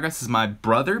 Lanky Progress is my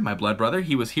brother, my blood brother.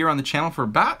 He was here on the channel for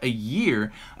about a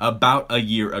year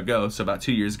ago. So about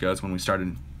 2 years ago is when we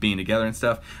started being together and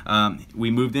stuff. We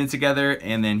moved in together,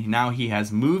 and then now he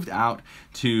has moved out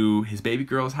to his baby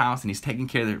girl's house, and he's taking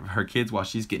care of her kids while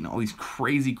she's getting all these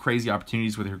crazy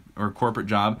opportunities with her corporate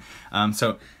job.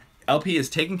 So LP is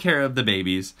taking care of the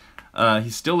babies.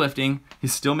 He's still lifting.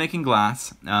 He's still making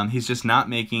glass. He's just not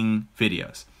making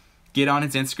videos. Get on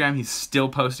his Instagram. He's still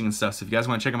posting and stuff. So if you guys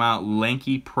want to check him out,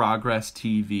 Lanky Progress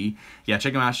TV. Yeah,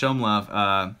 check him out. Show him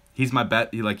love. He's my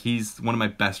he's one of my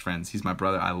best friends. He's my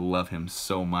brother. I love him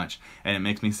so much, and it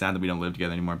makes me sad that we don't live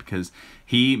together anymore because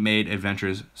he made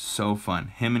adventures so fun.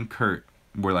 Him and Kurt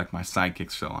were like my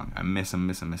sidekicks for so long. I miss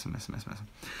him.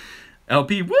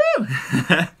 LP, woo!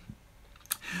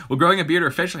 Will growing a beard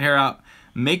or facial hair out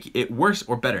make it worse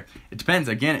or better? It depends.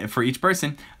 Again, for each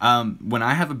person. When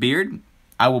I have a beard,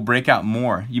 I will break out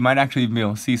more. You might actually be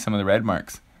able to see some of the red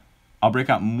marks. I'll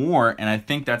break out more, and I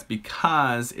think that's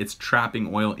because it's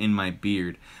trapping oil in my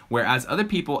beard. Whereas other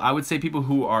people, I would say people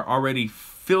who are already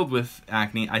filled with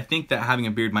acne, I think that having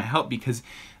a beard might help because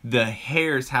the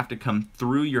hairs have to come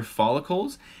through your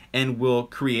follicles and will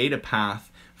create a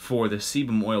path for the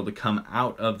sebum oil to come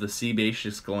out of the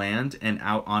sebaceous gland and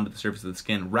out onto the surface of the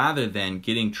skin rather than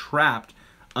getting trapped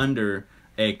under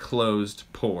a closed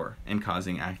pore and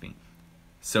causing acne.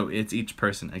 So it's each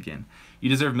person again. You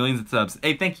deserve millions of subs.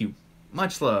 Hey, thank you.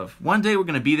 Much love. One day we're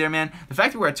going to be there, man. The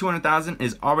fact that we're at 200,000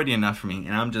 is already enough for me,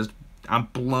 and I'm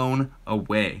blown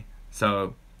away.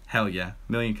 So, hell yeah.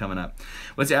 Million coming up.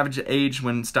 What's the average age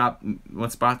when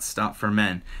spots stop for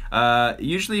men?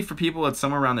 Usually for people, it's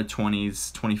somewhere around the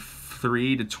 20s,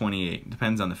 23 to 28.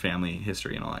 Depends on the family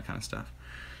history and all that kind of stuff.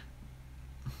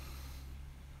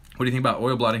 What do you think about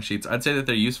oil blotting sheets? I'd say that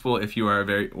they're useful if you are a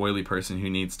very oily person who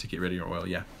needs to get rid of your oil.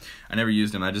 Yeah. I never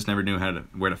used them. I just never knew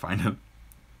where to find them.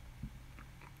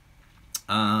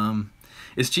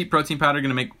 Is cheap protein powder going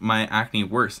to make my acne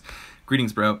worse?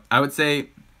 Greetings, bro. I would say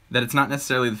that it's not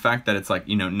necessarily the fact that it's like,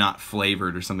 you know, not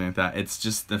flavored or something like that. It's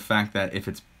just the fact that if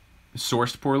it's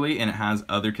sourced poorly and it has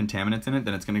other contaminants in it,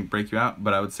 then it's going to break you out.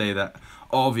 But I would say that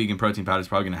all vegan protein powder is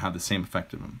probably going to have the same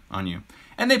effect on you.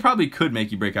 And they probably could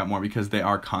make you break out more because they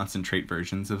are concentrate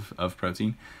versions of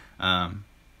protein.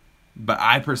 But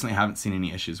I personally haven't seen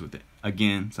any issues with it.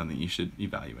 Again, something you should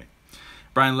evaluate.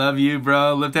 Brian, love you,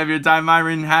 bro. Live to have your time,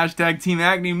 Myron. Hashtag Team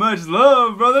Acne. Much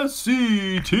love, brother.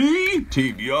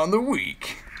 CT. Beyond the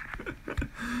week.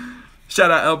 Shout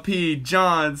out LP,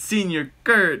 John, Senior,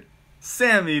 Kurt,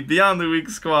 Sammy, Beyond the Week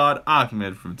Squad,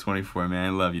 Ahmed from 24,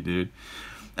 man. Love you, dude.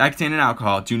 Accutane and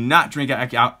alcohol. Do not drink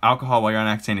alcohol while you're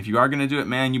on Accutane. If you are going to do it,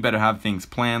 man, you better have things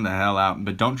planned the hell out.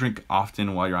 But don't drink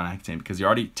often while you're on Accutane because you're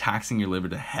already taxing your liver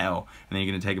to hell. And then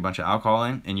you're going to take a bunch of alcohol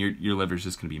in, and your liver's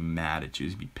just going to be mad at you.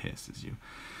 It's going to be pissed at you.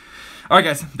 All right,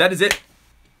 guys, that is it.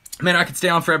 Man, I could stay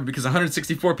on forever because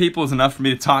 164 people is enough for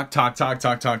me to talk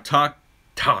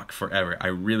forever. I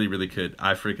really could.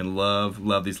 I freaking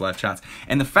love these live chats.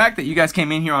 And the fact that you guys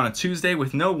came in here on a Tuesday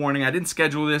with no warning, I didn't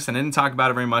schedule this and I didn't talk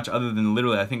about it very much other than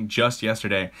literally I think just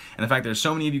yesterday. And the fact there's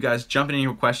so many of you guys jumping in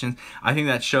here with questions, I think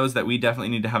that shows that we definitely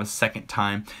need to have a second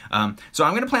time. So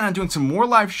I'm going to plan on doing some more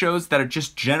live shows that are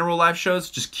just general live shows,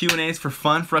 just Q&As for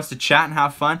fun, for us to chat and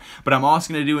have fun. But I'm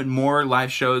also going to do more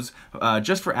live shows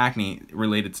just for acne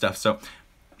related stuff. So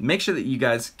make sure that you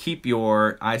guys keep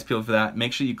your eyes peeled for that.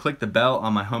 Make sure you click the bell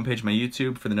on my homepage, my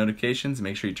YouTube, for the notifications.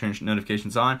 Make sure you turn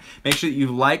notifications on. Make sure that you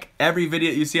like every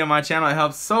video that you see on my channel. It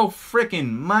helps so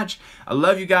freaking much. I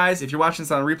love you guys. If you're watching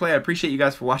this on replay, I appreciate you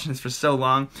guys for watching this for so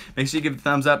long. Make sure you give it a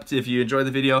thumbs up if you enjoyed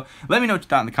the video. Let me know what you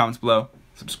thought in the comments below.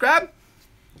 Subscribe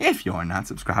if you're not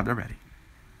subscribed already.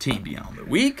 Team Beyond the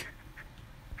Week.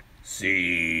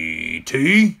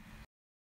 CT.